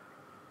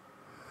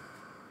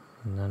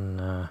 and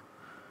then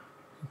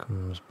it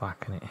comes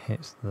back and it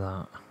hits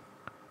that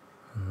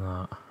and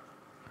that.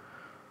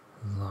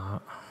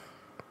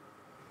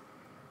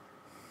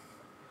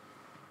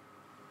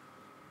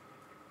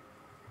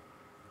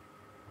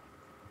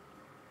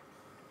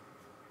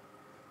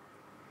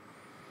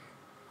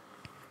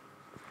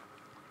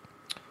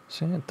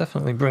 So yeah, it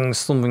definitely brings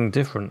something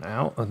different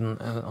out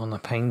on a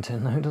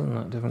painting though, doesn't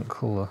it? Different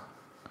colour.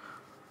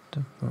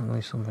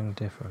 Definitely something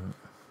different.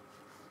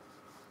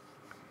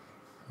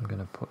 I'm going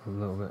to put a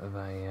little bit of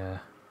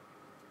a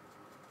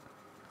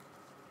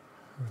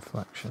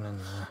reflection in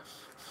there.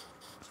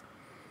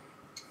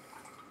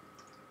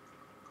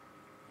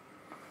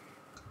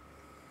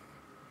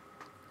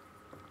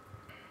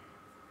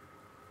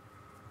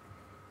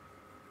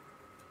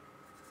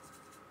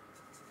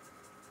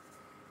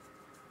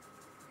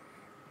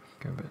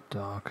 Go a bit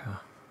darker.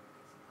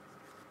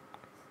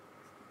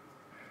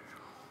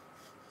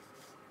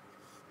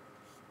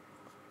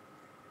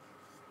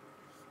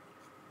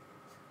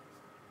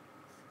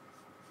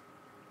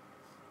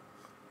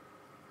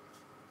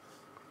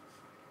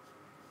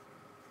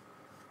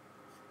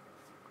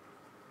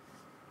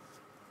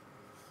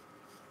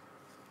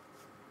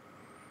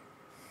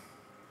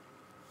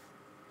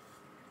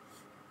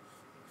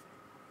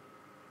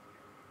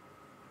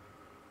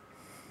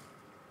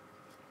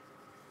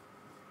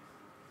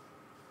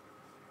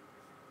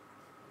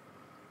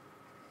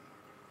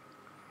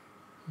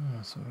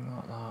 Yeah, something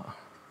like that.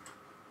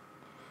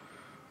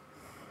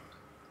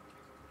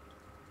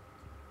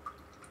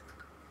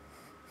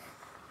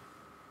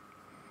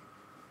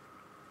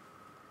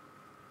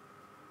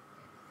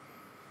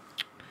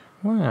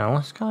 Well,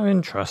 it's kind of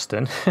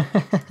interesting. I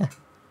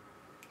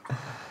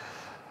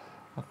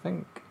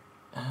think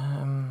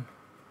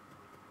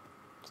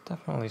it's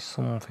definitely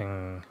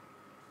something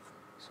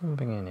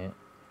in it.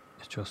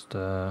 It's just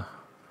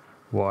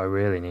what I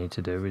really need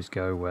to do is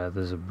go where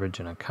there's a bridge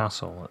and a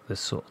castle at this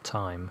sort of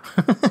time.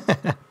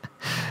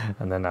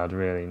 And then I'd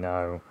really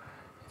know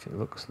if it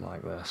looks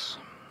like this.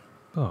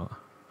 But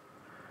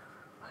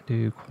I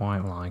do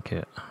quite like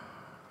it.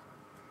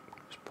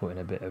 Just putting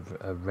a bit of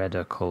a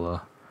redder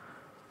colour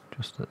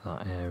just at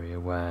that area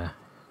where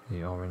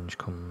the orange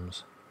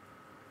comes.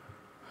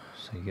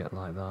 So you get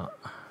like that.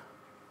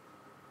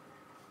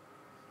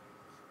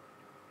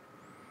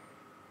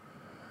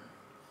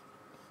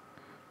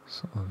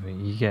 Sort of,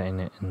 you get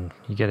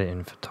it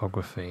in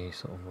photography,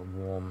 sort of a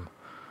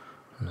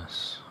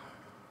warmness.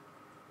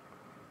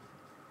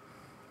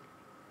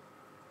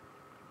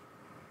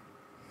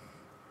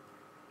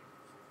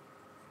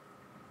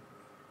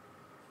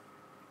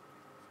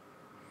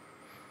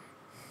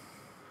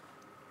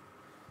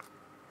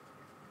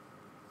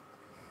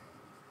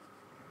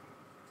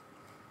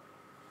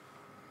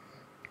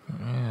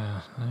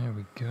 Yeah, there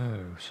we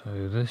go.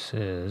 So this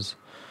is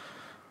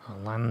a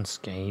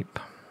landscape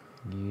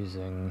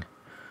using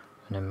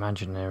an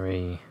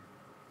imaginary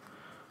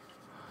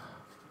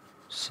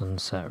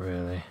sunset,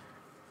 really.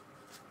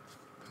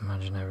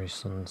 Imaginary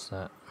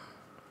sunset.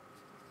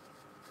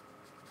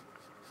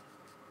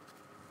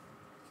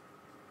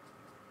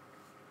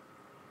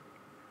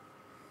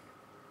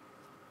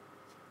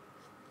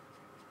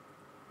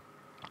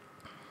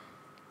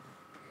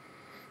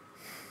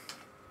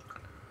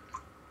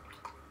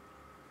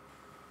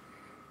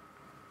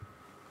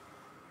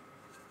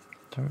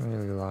 Don't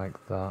really like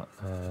that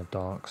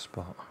dark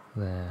spot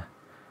there.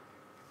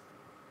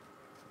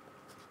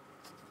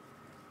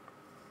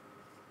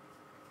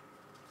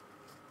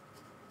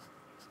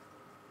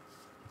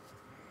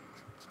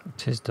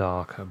 It is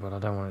darker, but I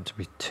don't want it to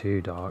be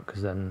too dark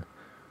because then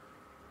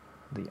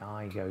the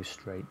eye goes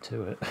straight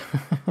to it.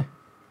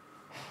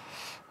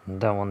 I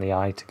don't want the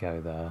eye to go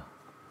there.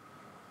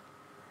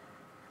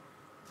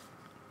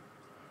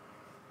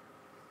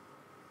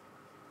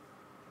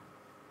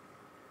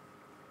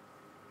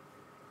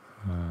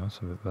 Oh, that's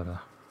a bit better.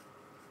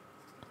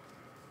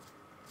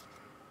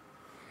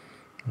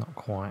 Not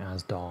quite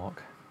as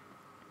dark.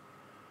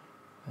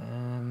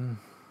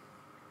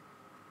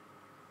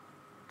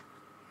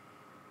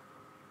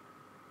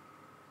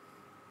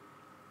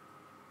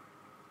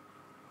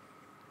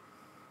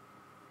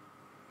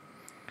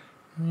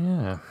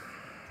 Yeah,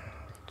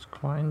 it's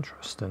quite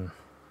interesting.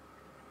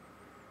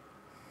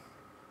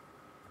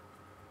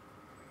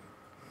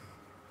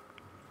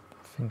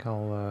 I think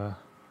I'll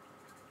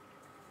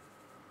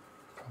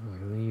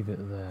probably leave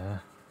it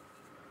there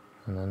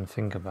and then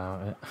think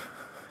about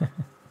it.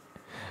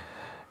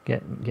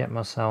 Get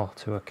myself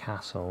to a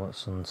castle at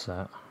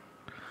sunset,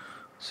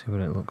 see what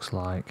it looks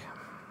like.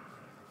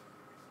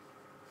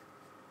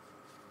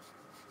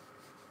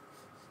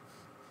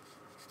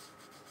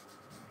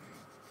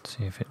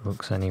 See if it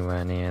looks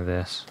anywhere near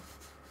this.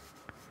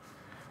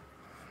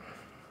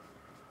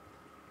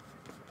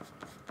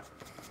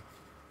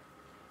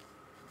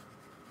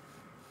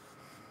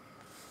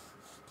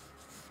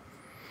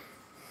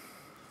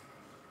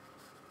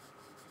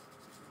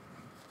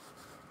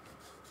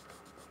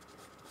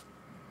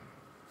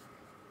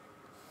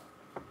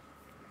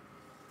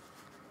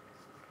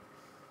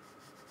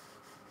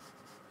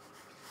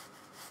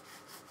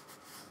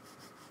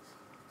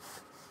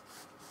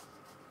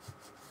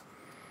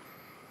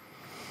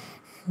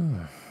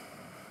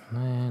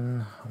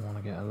 Then I want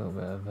to get a little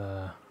bit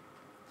of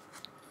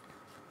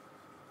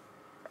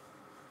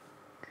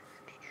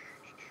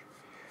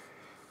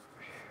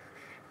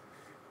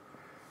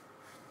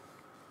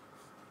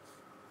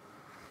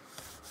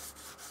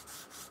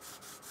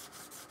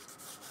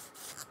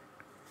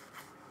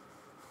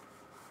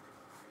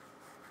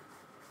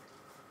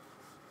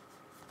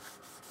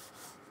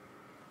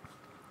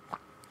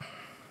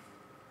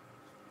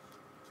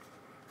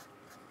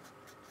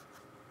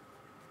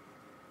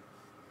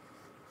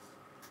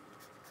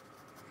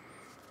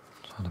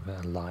add a bit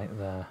of light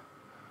there,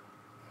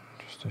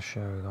 just to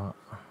show that.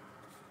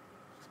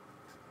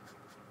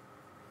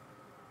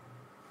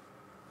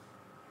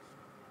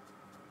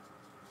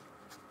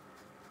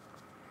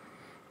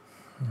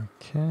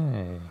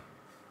 Okay.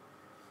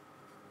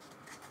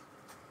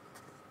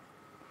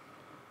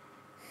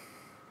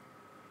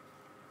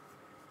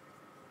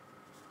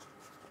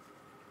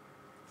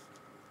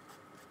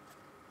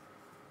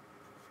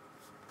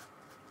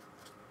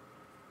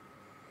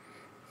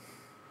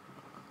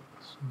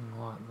 Something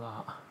like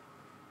that.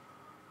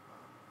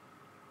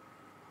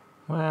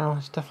 Well,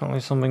 it's definitely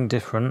something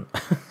different.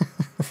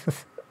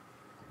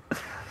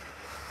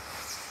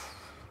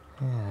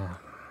 Yeah.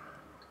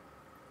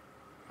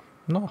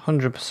 Not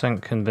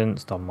 100%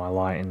 convinced on my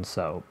lighting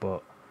setup,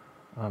 but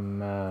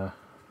I've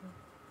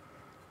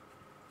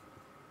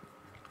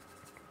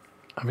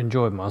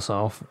enjoyed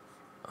myself,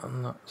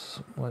 and that's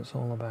what it's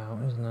all about,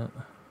 isn't it?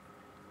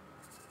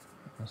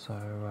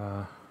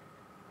 So,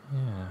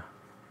 yeah.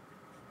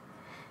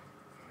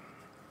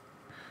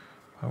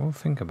 I will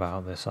think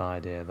about this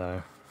idea,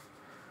 though.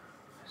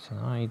 It's an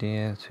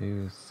idea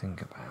to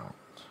think about.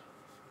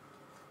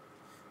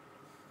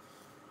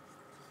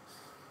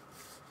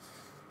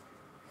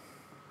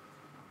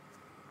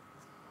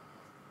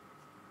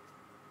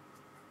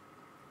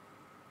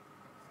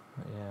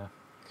 But yeah,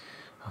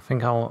 I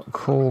think I'll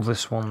call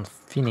this one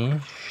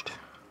finished.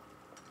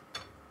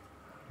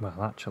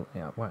 Well, actually,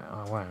 I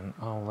won't.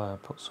 I'll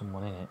put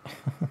someone in it.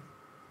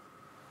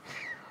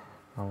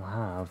 I'll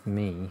have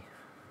me,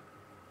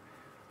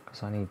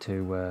 because I need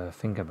to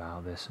think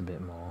about this a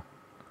bit more.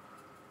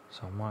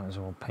 So I might as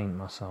well paint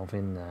myself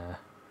in there.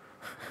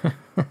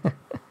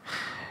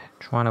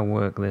 Trying to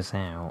work this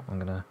out. I'm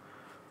gonna.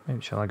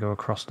 Maybe shall I go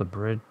across the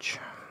bridge,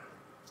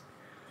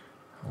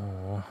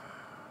 or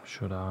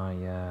should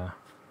I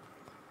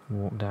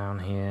walk down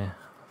here?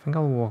 I think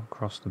I'll walk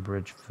across the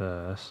bridge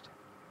first.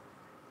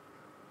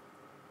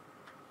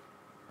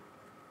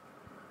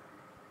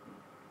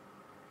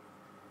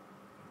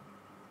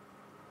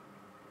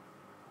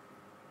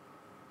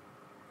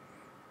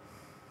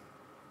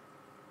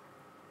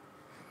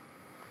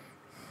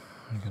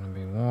 I'm going to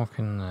be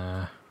walking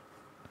there,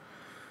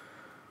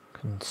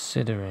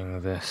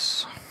 considering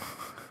this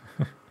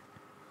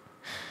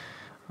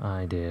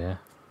idea.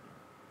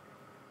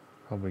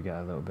 Probably get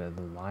a little bit of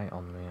the light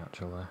on me,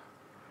 actually.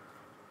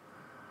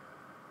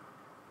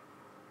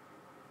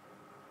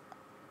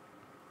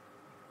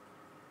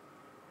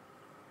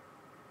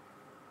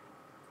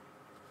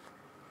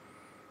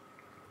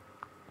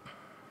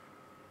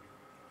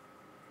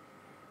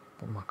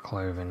 But my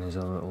clothing is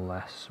a little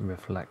less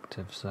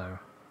reflective, so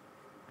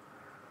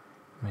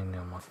mainly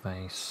on my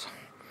face.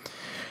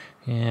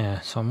 Yeah,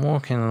 so I'm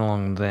walking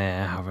along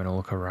there, having a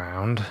look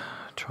around,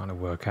 trying to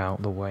work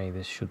out the way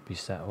this should be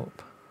set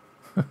up.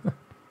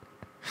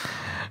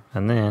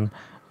 And then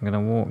I'm going to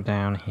walk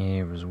down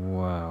here as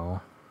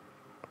well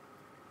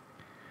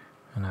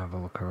and have a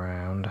look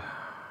around,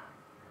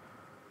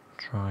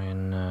 try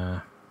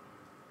and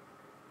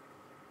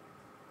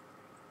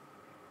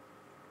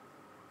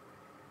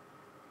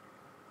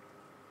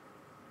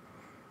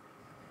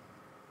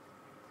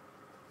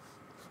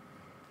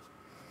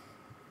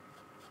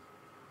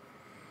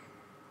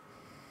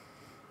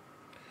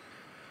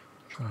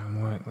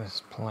work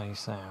this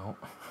place out.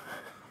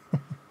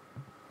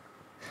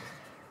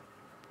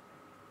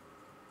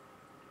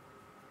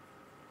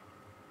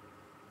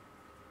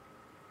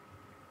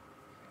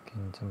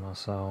 Thinking to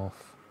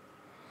myself,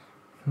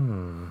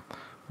 well,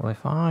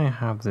 if I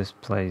have this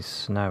place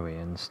snowy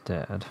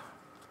instead,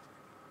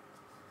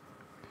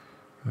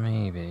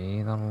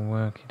 maybe that'll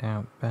work it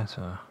out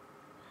better.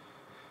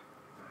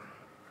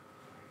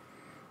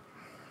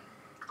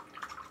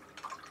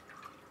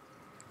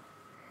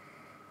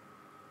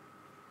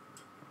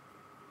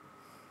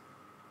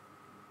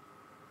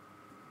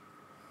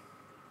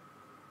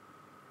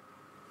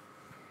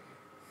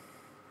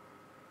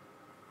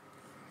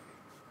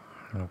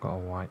 I've got a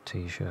white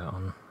t-shirt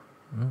on.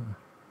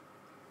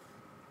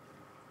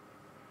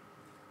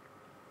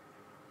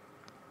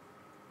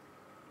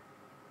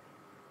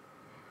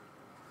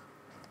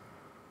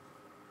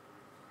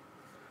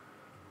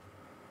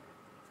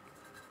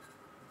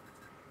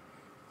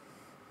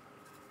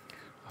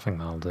 I think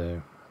that'll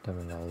do. I don't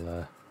think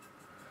I'll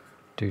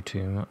do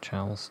too much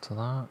else to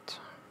that.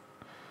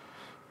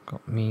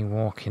 Got me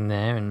walking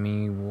there and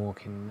me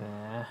walking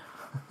there.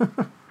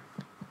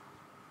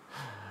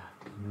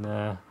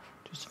 And,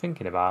 just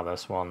thinking about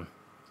this one.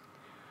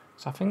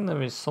 So I think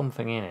there is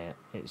something in it,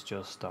 it's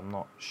just I'm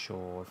not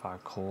sure if I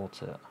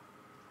caught it.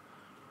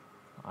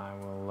 I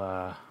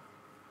will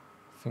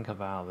think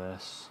about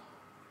this.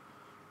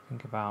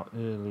 Think about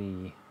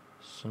early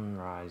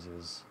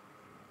sunrises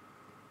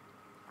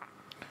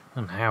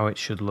and how it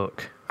should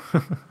look.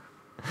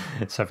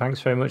 So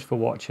thanks very much for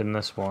watching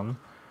this one,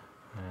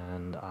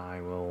 and I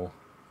will,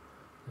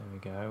 there we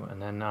go, and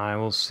then I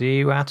will see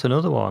you at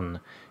another one.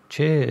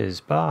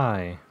 Cheers,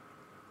 bye.